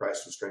possible through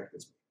Christ who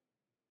strengthens me.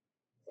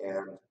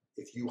 And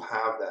if you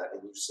have that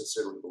and you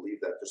sincerely believe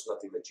that, there's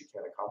nothing that you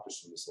can't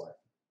accomplish in this life.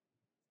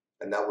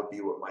 And that would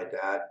be what my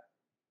dad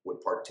would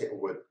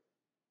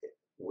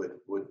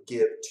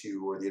give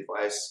to, or the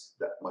advice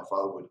that my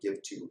father would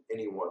give to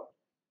anyone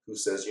who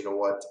says, you know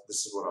what,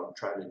 this is what I'm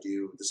trying to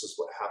do. This is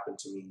what happened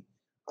to me.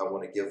 I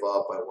want to give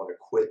up. I want to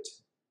quit.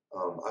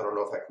 I don't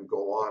know if I can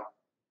go on.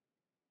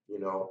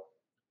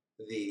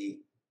 The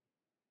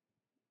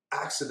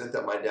accident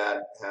that my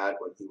dad had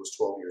when he was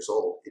 12 years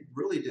old, it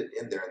really didn't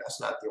end there. And that's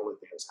not the only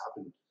thing that's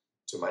happened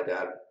to my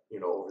dad,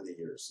 over the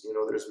years.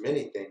 There's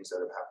many things that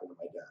have happened to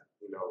my dad,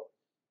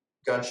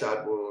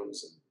 gunshot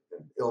wounds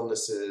and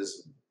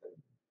illnesses and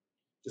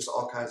just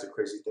all kinds of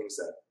crazy things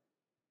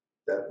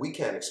that we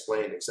can't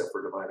explain except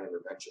for divine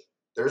intervention.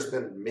 There's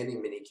been many,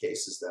 many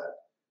cases that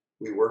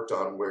we worked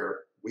on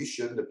where we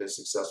shouldn't have been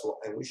successful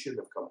and we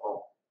shouldn't have come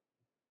home.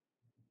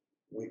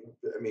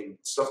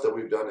 Stuff that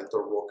we've done in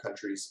third world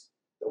countries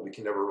that we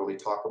can never really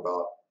talk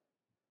about,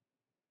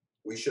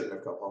 we shouldn't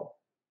have come home.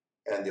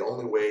 And the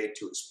only way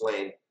to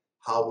explain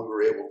how we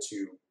were able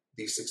to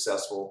be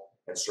successful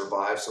and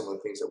survive some of the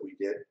things that we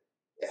did,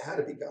 it had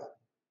to be God.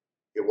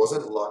 It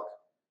wasn't luck.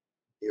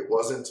 It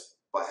wasn't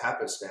by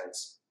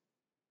happenstance.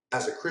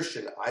 As a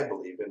Christian, I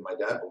believe, and my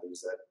dad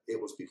believes, that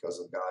it was because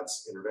of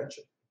God's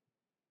intervention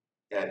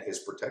and His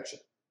protection.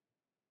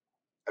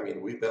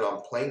 We've been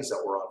on planes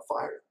that were on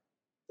fire,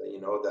 and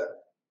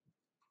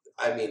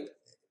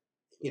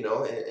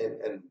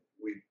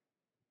we've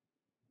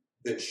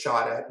been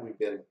shot at.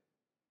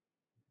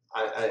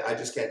 I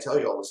just can't tell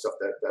you all the stuff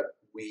that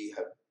we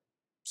have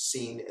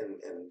seen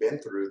and been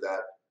through,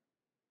 that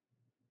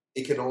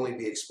it can only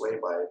be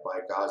explained by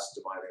God's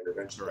divine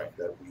intervention, right,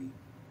 that we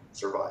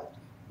survived.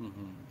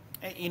 Mm-hmm.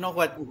 And you know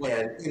what?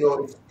 And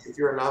if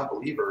you're a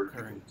non-believer,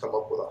 you can come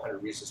up with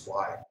 100 reasons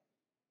why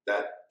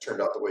that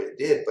turned out the way it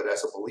did. But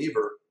as a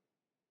believer,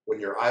 when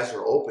your eyes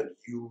are open,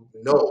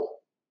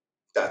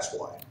 that's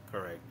why.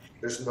 Correct.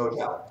 There's no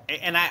doubt.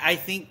 And I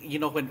think,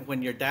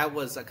 when your dad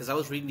was, because I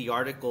was reading the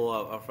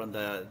article from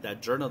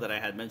that journal that I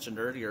had mentioned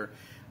earlier,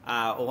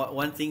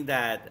 one thing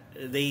that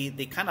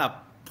they kind of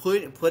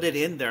put it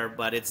in there,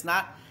 but it's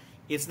not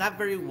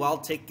very well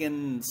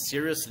taken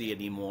seriously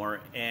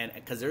anymore. And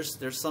because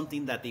there's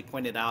something that they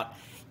pointed out,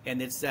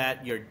 and it's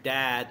that your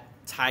dad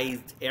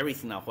tithed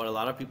everything out. What a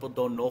lot of people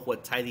don't know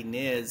what tithing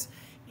is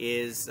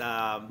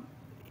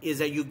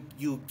that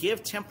you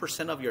give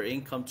 10% of your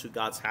income to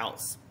God's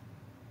house.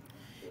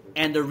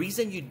 And the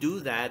reason you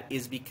do that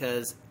is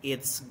because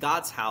it's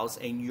God's house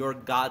and you're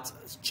God's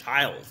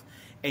child,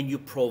 and you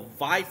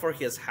provide for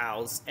His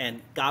house,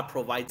 and God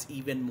provides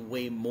even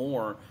way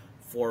more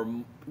for,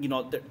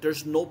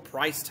 there's no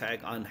price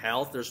tag on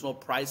health. There's no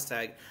price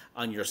tag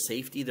on your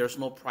safety. There's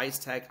no price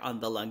tag on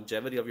the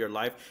longevity of your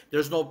life.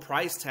 There's no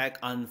price tag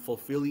on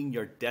fulfilling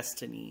your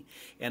destiny.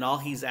 And all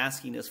He's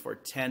asking is for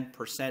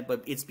 10%,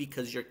 but it's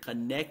because you're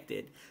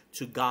connected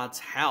to God's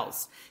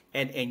house,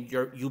 and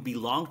you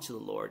belong to the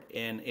Lord.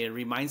 And it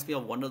reminds me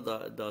of one of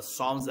the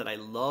Psalms that I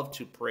love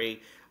to pray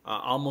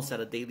almost at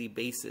a daily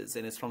basis,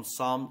 and it's from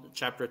Psalm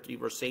chapter 3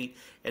 verse 8,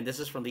 and this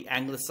is from the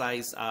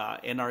anglicized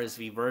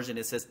NRSV version.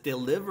 It says,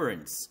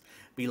 deliverance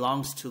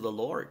belongs to the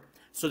Lord.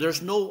 So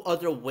there's no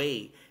other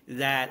way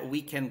that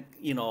we can,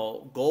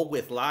 go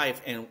with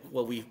life and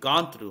what we've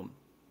gone through,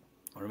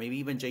 or maybe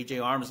even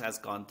JJ Arms has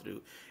gone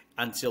through,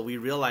 until we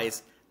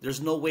realize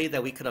there's no way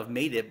that we could have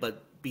made it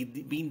but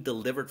being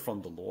delivered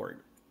from the Lord.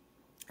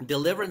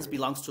 Deliverance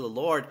belongs to the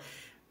Lord,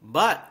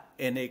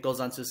 and it goes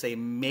on to say,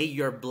 may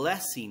your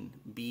blessing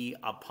be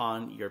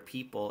upon your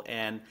people.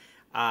 And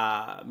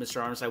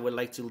Mr. Arms, I would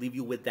like to leave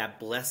you with that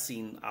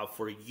blessing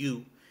for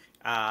you,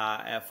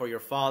 for your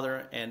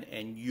father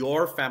and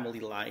your family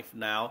life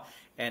now,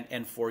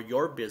 and for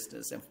your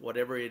business and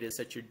whatever it is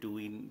that you're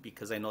doing,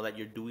 because I know that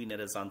you're doing it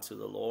as unto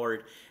the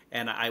Lord.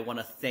 And I want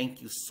to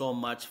thank you so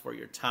much for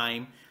your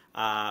time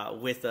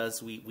with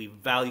us. We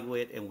value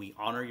it and we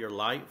honor your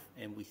life,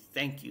 and we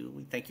thank you.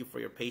 We thank you for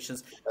your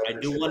patience. I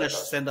do want to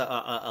send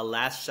a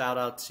last shout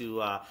out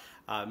to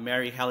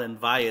Mary Helen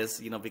Valles,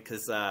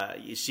 because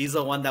she's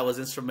the one that was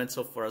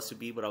instrumental for us to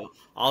be able to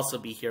also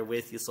be here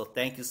with you. So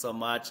thank you so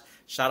much.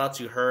 Shout out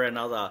to her and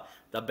all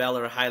the Bel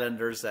Air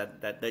Highlanders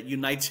that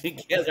unite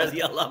together, the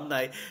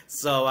alumni.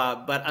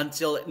 So, but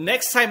until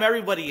next time,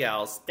 everybody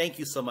else, thank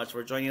you so much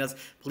for joining us.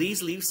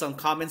 Please leave some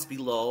comments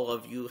below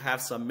if you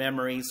have some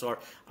memories or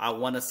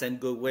want to send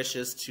good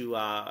wishes to,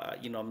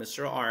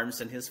 Mr.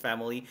 Arms and his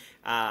family.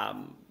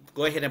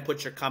 Go ahead and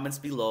put your comments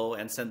below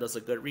and send us a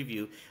good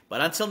review.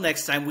 But until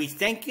next time, we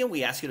thank you.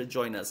 We ask you to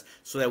join us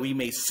so that we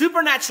may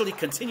supernaturally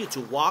continue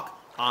to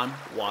walk on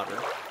water.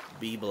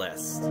 Be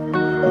blessed.